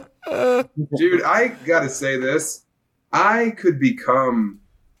 Yes. Dude, I gotta say this. I could become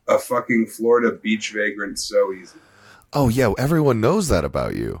a fucking Florida beach vagrant so easy. Oh, yeah. Everyone knows that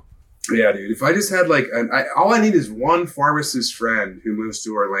about you. Yeah, dude. If I just had like, all I need is one pharmacist friend who moves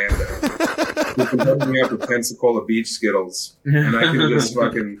to Orlando who can hook me up with Pensacola beach Skittles, and I can just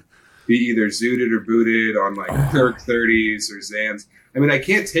fucking be either zooted or booted on like Kirk 30s or Zans. I mean, I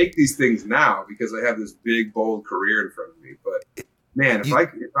can't take these things now because I have this big, bold career in front of me. But man, if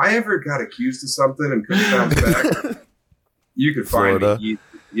I ever got accused of something and couldn't bounce back, you could find Florida. me.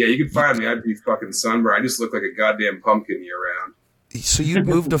 Yeah, you could find me. I'd be fucking sunburned. I just look like a goddamn pumpkin year round. So you'd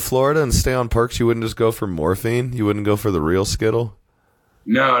move to Florida and stay on perks? You wouldn't just go for morphine? You wouldn't go for the real Skittle?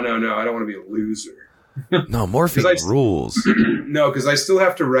 No. I don't want to be a loser. No, morphine 'Cause rules. No, because I still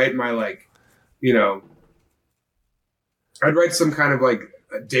have to write my, like, you know, I'd write some kind of like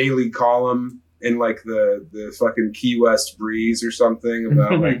a daily column in like the fucking Key West Breeze or something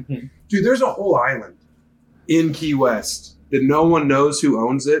about like, dude, there's a whole island in Key West that no one knows who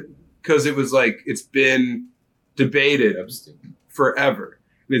owns it because it was like, it's been debated forever.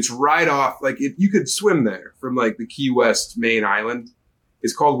 And it's right off, like you could swim there from like the Key West main island.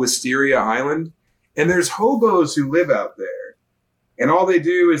 It's called Wisteria Island. And there's hobos who live out there. And all they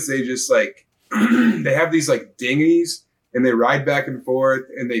do is they just like, they have these like dinghies and they ride back and forth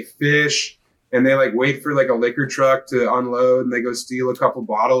and they fish and they like wait for like a liquor truck to unload and they go steal a couple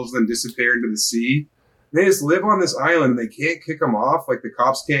bottles then disappear into the sea. They just live on this island. They can't kick them off. Like the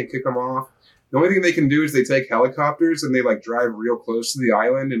cops can't kick them off. The only thing they can do is they take helicopters and they like drive real close to the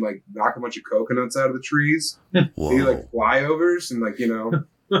island and like knock a bunch of coconuts out of the trees. They do like flyovers and like, you know,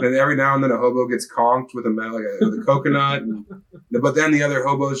 and every now and then a hobo gets conked with with a coconut. But then the other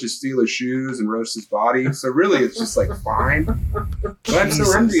hobos just steal his shoes and roast his body. So really it's just like fine. But I'm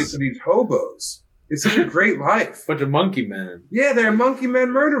so envious of these hobos. It's such a great life. Bunch of monkey men. Yeah, they're monkey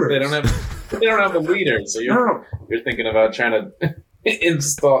men murderers. They don't have a leader, so you're thinking about trying to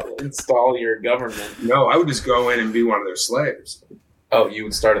install your government. No, I would just go in and be one of their slaves. Oh, you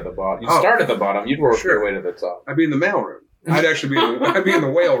would start at the bottom. You'd start at the bottom. You'd work your way to the top. I'd be in the mailroom. I'd actually be in the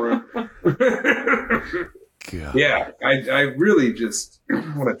whale room. God. Yeah, I really just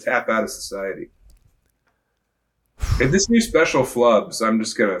want to tap out of society. If this new special flubs, I'm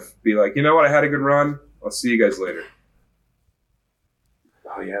just gonna be like, you know what? I had a good run. I'll see you guys later.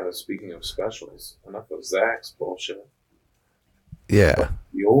 Oh yeah, but speaking of specials, enough of Zach's bullshit. Yeah.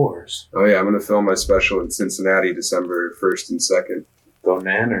 Yours. Oh yeah, I'm gonna film my special in Cincinnati, December 1st and 2nd. Go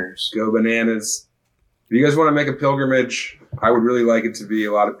Nanners. Go bananas. If you guys want to make a pilgrimage, I would really like it to be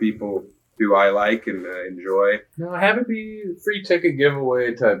a lot of people who I like and enjoy. No, have it be free ticket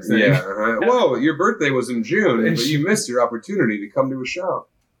giveaway type thing. Yeah. Whoa, your birthday was in June, but you missed your opportunity to come to a show.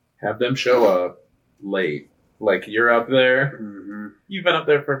 Have them show up late. Like you're up there. Mm-hmm. You've been up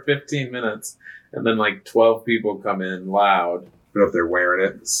there for 15 minutes, and then like 12 people come in loud. Been up there wearing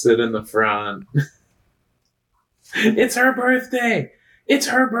it. Sit in the front. It's her birthday. It's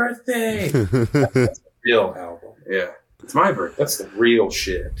her birthday. That's the real album. Yeah. It's my birthday. That's the real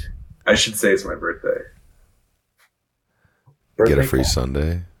shit. I should say it's my birthday. Get a free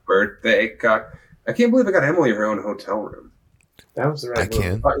Sunday. Birthday cock. I can't believe I got Emily her own hotel room. That was the right I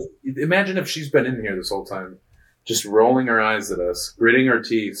move. can. Imagine if she's been in here this whole time, just rolling her eyes at us, gritting her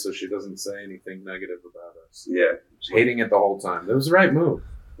teeth so she doesn't say anything negative about us. Yeah. Just hating it the whole time. That was the right move.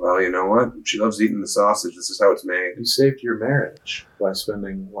 Well, you know what? She loves eating the sausage. This is how it's made. You saved your marriage by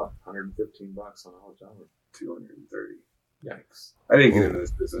spending, what, $115 on a hotel room? 230. Yikes. I didn't get into this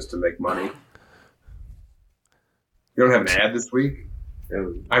business to make money. You don't have an ad this week?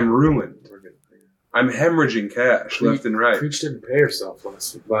 I'm ruined. We're getting paid. I'm hemorrhaging cash left and right. Preach didn't pay herself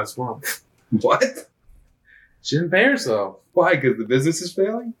last month. What? She didn't pay herself. Why? Because the business is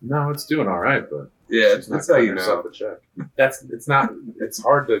failing? No, it's doing all right, but Yeah, she's not that's how cutting you know. yourself a check. It's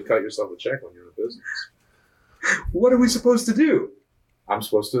hard to cut yourself a check when you're in a business. What are we supposed to do? I'm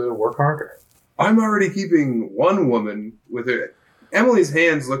supposed to work harder. I'm already keeping one woman with her. Emily's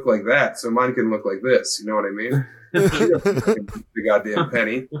hands look like that, so mine can look like this. You know what I mean? She doesn't keep the goddamn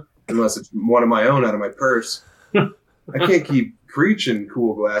penny, unless it's one of my own out of my purse. I can't keep preaching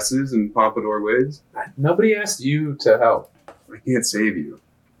cool glasses and pompadour wigs. Nobody asked you to help. I can't save you.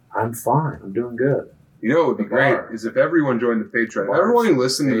 I'm fine. I'm doing good. You know what would be The great bar. is if everyone joined the Patreon. If Bar's everyone who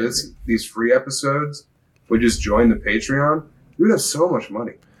listened to amazing. these free episodes would just join the Patreon, we would have so much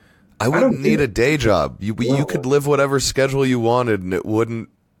money. I wouldn't don't need get a day job. You could live whatever schedule you wanted, and it wouldn't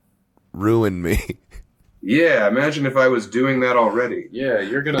ruin me. Yeah, imagine if I was doing that already. Yeah,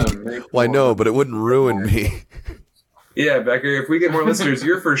 you're going to make Well, I more. know, but it wouldn't ruin me. Yeah, Becker, if we get more listeners,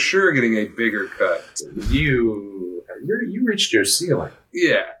 you're for sure getting a bigger cut. You reached your ceiling.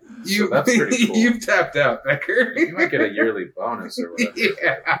 Yeah. So that's pretty cool. You've tapped out, Becker. You might get a yearly bonus or whatever.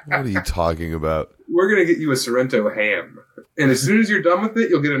 Yeah. What are you talking about? We're going to get you a Sorrento ham. And as soon as you're done with it,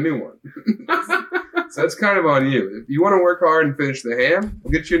 you'll get a new one. So that's kind of on you. If you want to work hard and finish the ham,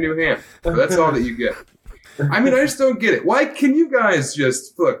 we'll get you a new ham. But that's all that you get. I mean, I just don't get it. Why can you guys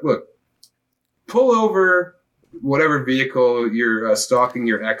just, look, pull over whatever vehicle you're stalking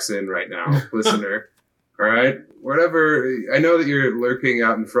your ex in right now, listener. All right? Whatever. I know that you're lurking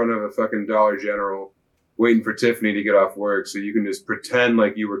out in front of a fucking Dollar General waiting for Tiffany to get off work so you can just pretend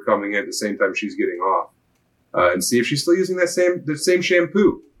like you were coming in at the same time she's getting off. And see if she's still using the same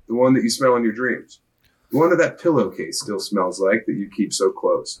shampoo, the one that you smell in your dreams. The one that pillowcase still smells like that you keep so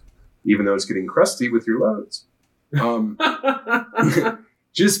close, even though it's getting crusty with your loads.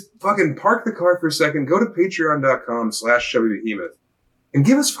 Just fucking park the car for a second, go to patreon.com/Chubby Behemoth and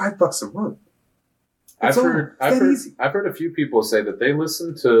give us $5 a month. I've heard easy. I've heard a few people say that they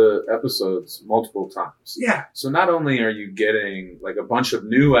listen to episodes multiple times. Yeah. So not only are you getting like a bunch of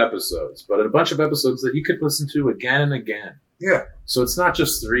new episodes, but a bunch of episodes that you could listen to again and again. Yeah. So it's not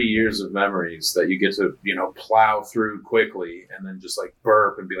just 3 years of memories that you get to, plow through quickly and then just like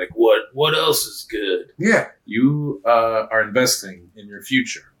burp and be like, what else is good? Yeah. You are investing in your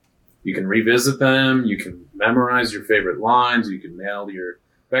future. You can revisit them. You can memorize your favorite lines. You can nail your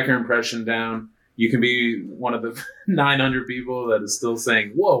Becker impression down. You can be one of the 900 people that is still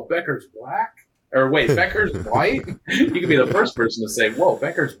saying, whoa, Becker's black? Or wait, Becker's white? You could be the first person to say, whoa,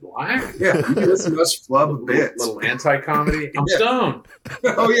 Becker's black? Yeah, you can listen to us flub a bit. Little anti-comedy. I'm stoned.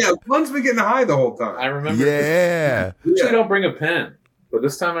 Oh, yeah. Lund's been getting high the whole time. I remember. Yeah. Usually don't bring a pen. But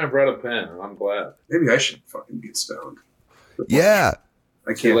this time I brought a pen, and I'm glad. Maybe I should fucking get stoned. Yeah.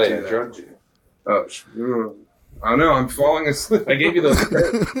 I can't Late, do I that. drugged you. Oh, I don't know. I'm falling asleep. I gave you those.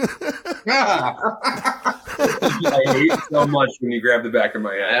 I hate so much when you grab the back of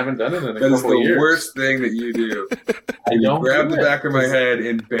my I head. haven't done it in a That is couple the of years. worst thing that you do. I You don't grab do the it. back of my head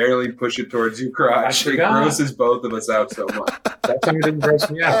and barely push it towards your crotch. I It forgot. grosses both of us out so much. That time it didn't gross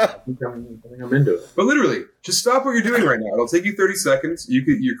me out. I think I'm into it. But literally, just stop what you're doing right now. It'll take you 30 seconds.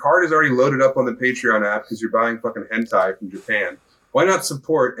 Your card is already loaded up on the Patreon app because you're buying fucking hentai from Japan. Why not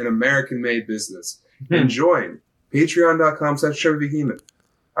support an American-made business and join patreon.com/Chubby Behemoth?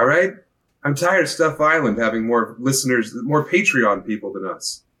 All right? I'm tired of Stuff Island having more listeners, more Patreon people than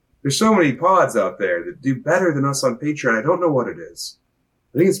us. There's so many pods out there that do better than us on Patreon. I don't know what it is.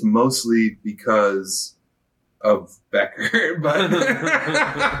 I think it's mostly because of Becker, but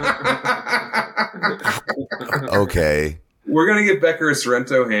Okay. we're gonna get Becker a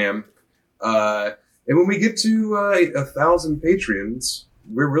Sorrento ham, and when we get to 1,000 Patreons,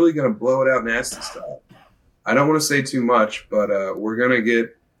 we're really gonna blow it out nasty style. I don't want to say too much, but we're gonna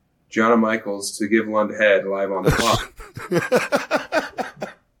get Jonna Michaels to give Lund head live on the pod.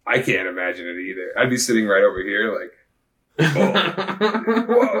 I can't imagine it either. I'd be sitting right over here, like,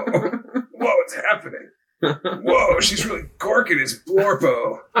 whoa, what's happening? Whoa, she's really corking his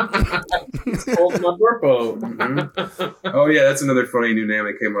Borpo. It's called my Borpo. Oh, yeah, that's another funny new name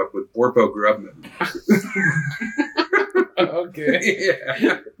I came up with. Borpo Grubmann. Okay.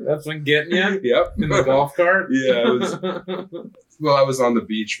 Yeah. That's when getting you Yep. in the golf cart? Yeah, I was on the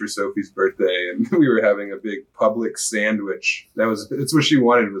beach for Sophie's birthday, and we were having a big public sandwich. That's what she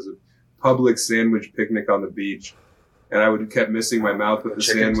wanted, was a public sandwich picnic on the beach. And I kept missing my mouth with the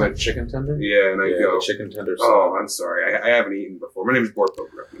sandwich. Chicken tender? Yeah, and I go, the chicken tender. oh, I'm sorry. I haven't eaten before. My name is Borpo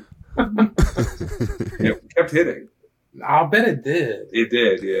Grubmann. It kept hitting. I'll bet it did. It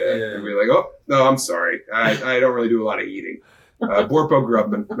did, yeah. And we were like, oh, no, I'm sorry. I don't really do a lot of eating. Borpo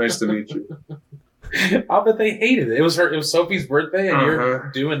Grubmann, nice to meet you. I'll bet they hated it. It was Sophie's birthday, and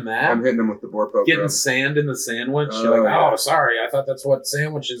you're doing that. I'm hitting them with the Borpo Getting Grubmann. sand in the sandwich. Oh, You're like, yeah. oh, sorry. I thought that's what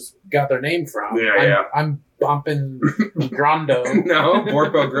sandwiches got their name from. Yeah. I'm bumping Grondo. No,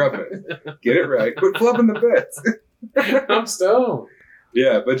 Borpo Grubmann. Get it right. Quit flubbing the bits. I'm stoned.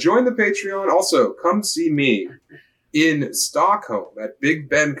 Yeah, but join the Patreon. Also, come see me in Stockholm at Big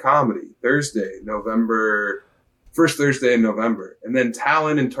Ben Comedy first Thursday in November. And then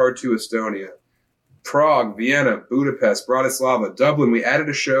Tallinn and Tartu, Estonia. Prague, Vienna, Budapest, Bratislava, Dublin. We added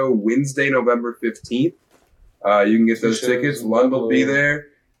a show Wednesday, November 15th. You can get those tickets. Lund will be there.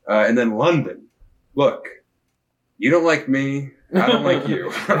 And then London. Look, you don't like me. I don't like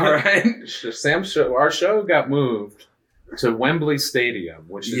you. All right? Our show got moved to Wembley Stadium,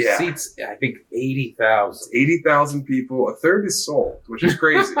 which seats, I think, 80,000. 80,000 people. A third is sold, which is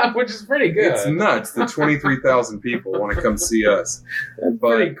crazy. Which is pretty good. It's nuts that 23,000 people want to come see us. That's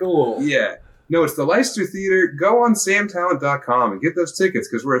pretty cool. Yeah. No, it's the Leicester Theater. Go on samtallent.com and get those tickets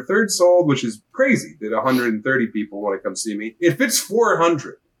because we're a third sold, which is crazy that 130 people want to come see me. It fits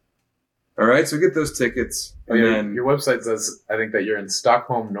 400. All right, so get those tickets. And then your website says, I think, that you're in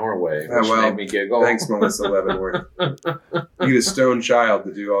Stockholm, Norway, which made me giggle. Thanks, Melissa Leavenworth. You get a stone child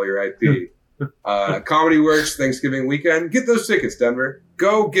to do all your IP. Comedy Works, Thanksgiving weekend. Get those tickets, Denver.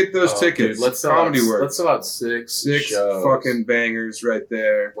 Go get those tickets. Dude, let's sell out six shows. Fucking bangers right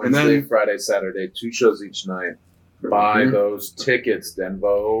there. Wednesday, and then, Friday, Saturday, 2 shows each night. Buy those tickets,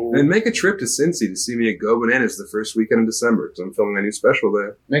 Denvo. And make a trip to Cincy to see me at Go Bananas the first weekend in December because I'm filming a new special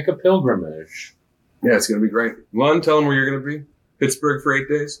there. Make a pilgrimage. Yeah, it's going to be great. Lund, tell them where you're going to be. Pittsburgh for 8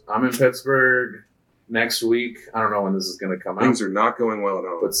 days. I'm in Pittsburgh next week. I don't know when this is going to come out. Things are not going well at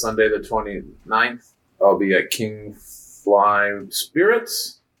all. But Sunday the 29th, I'll be at King Fly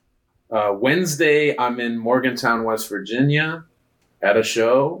Spirits. Wednesday, I'm in Morgantown, West Virginia at a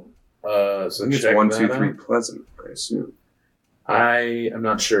show. So I think it's check 123 that out. Pleasant, I assume. I am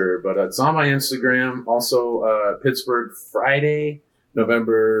not sure, but it's on my Instagram. Also, Pittsburgh Friday,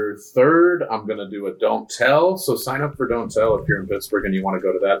 November 3rd. I'm going to do a Don't Tell. So sign up for Don't Tell if you're in Pittsburgh and you want to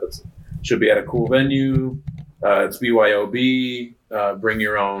go to that. That should be at a cool venue. It's BYOB. Bring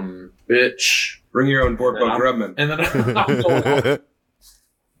your own bitch. Bring your own Borpo Grubmann. And then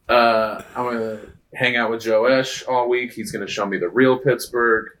I'm going to hang out with Joe Esch all week. He's going to show me the real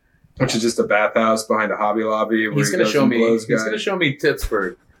Pittsburgh. Which is just a bathhouse behind a Hobby Lobby. Where He's going to show me. He's going to show me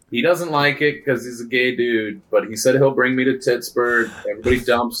Pittsburgh. He doesn't like it because he's a gay dude, but he said he'll bring me to Pittsburgh. Everybody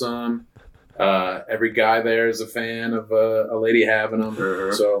dumps him. Every guy there is a fan of a lady having them.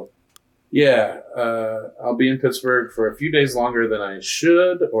 Uh-huh. So, yeah, I'll be in Pittsburgh for a few days longer than I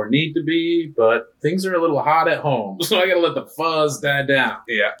should or need to be, but things are a little hot at home, so I got to let the fuzz die down.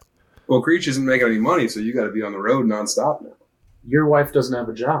 Yeah. Well, Creech isn't making any money, so you got to be on the road nonstop now. Your wife doesn't have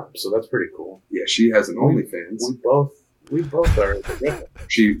a job, so that's pretty cool. Yeah, she has an OnlyFans. We both are.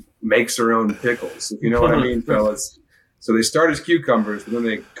 She makes her own pickles, if you know what I mean, fellas. So they start as cucumbers, but then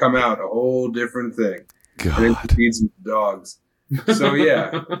they come out a whole different thing. God. And then she feeds them to dogs. So,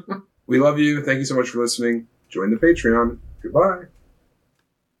 yeah. We love you. Thank you so much for listening. Join the Patreon. Goodbye.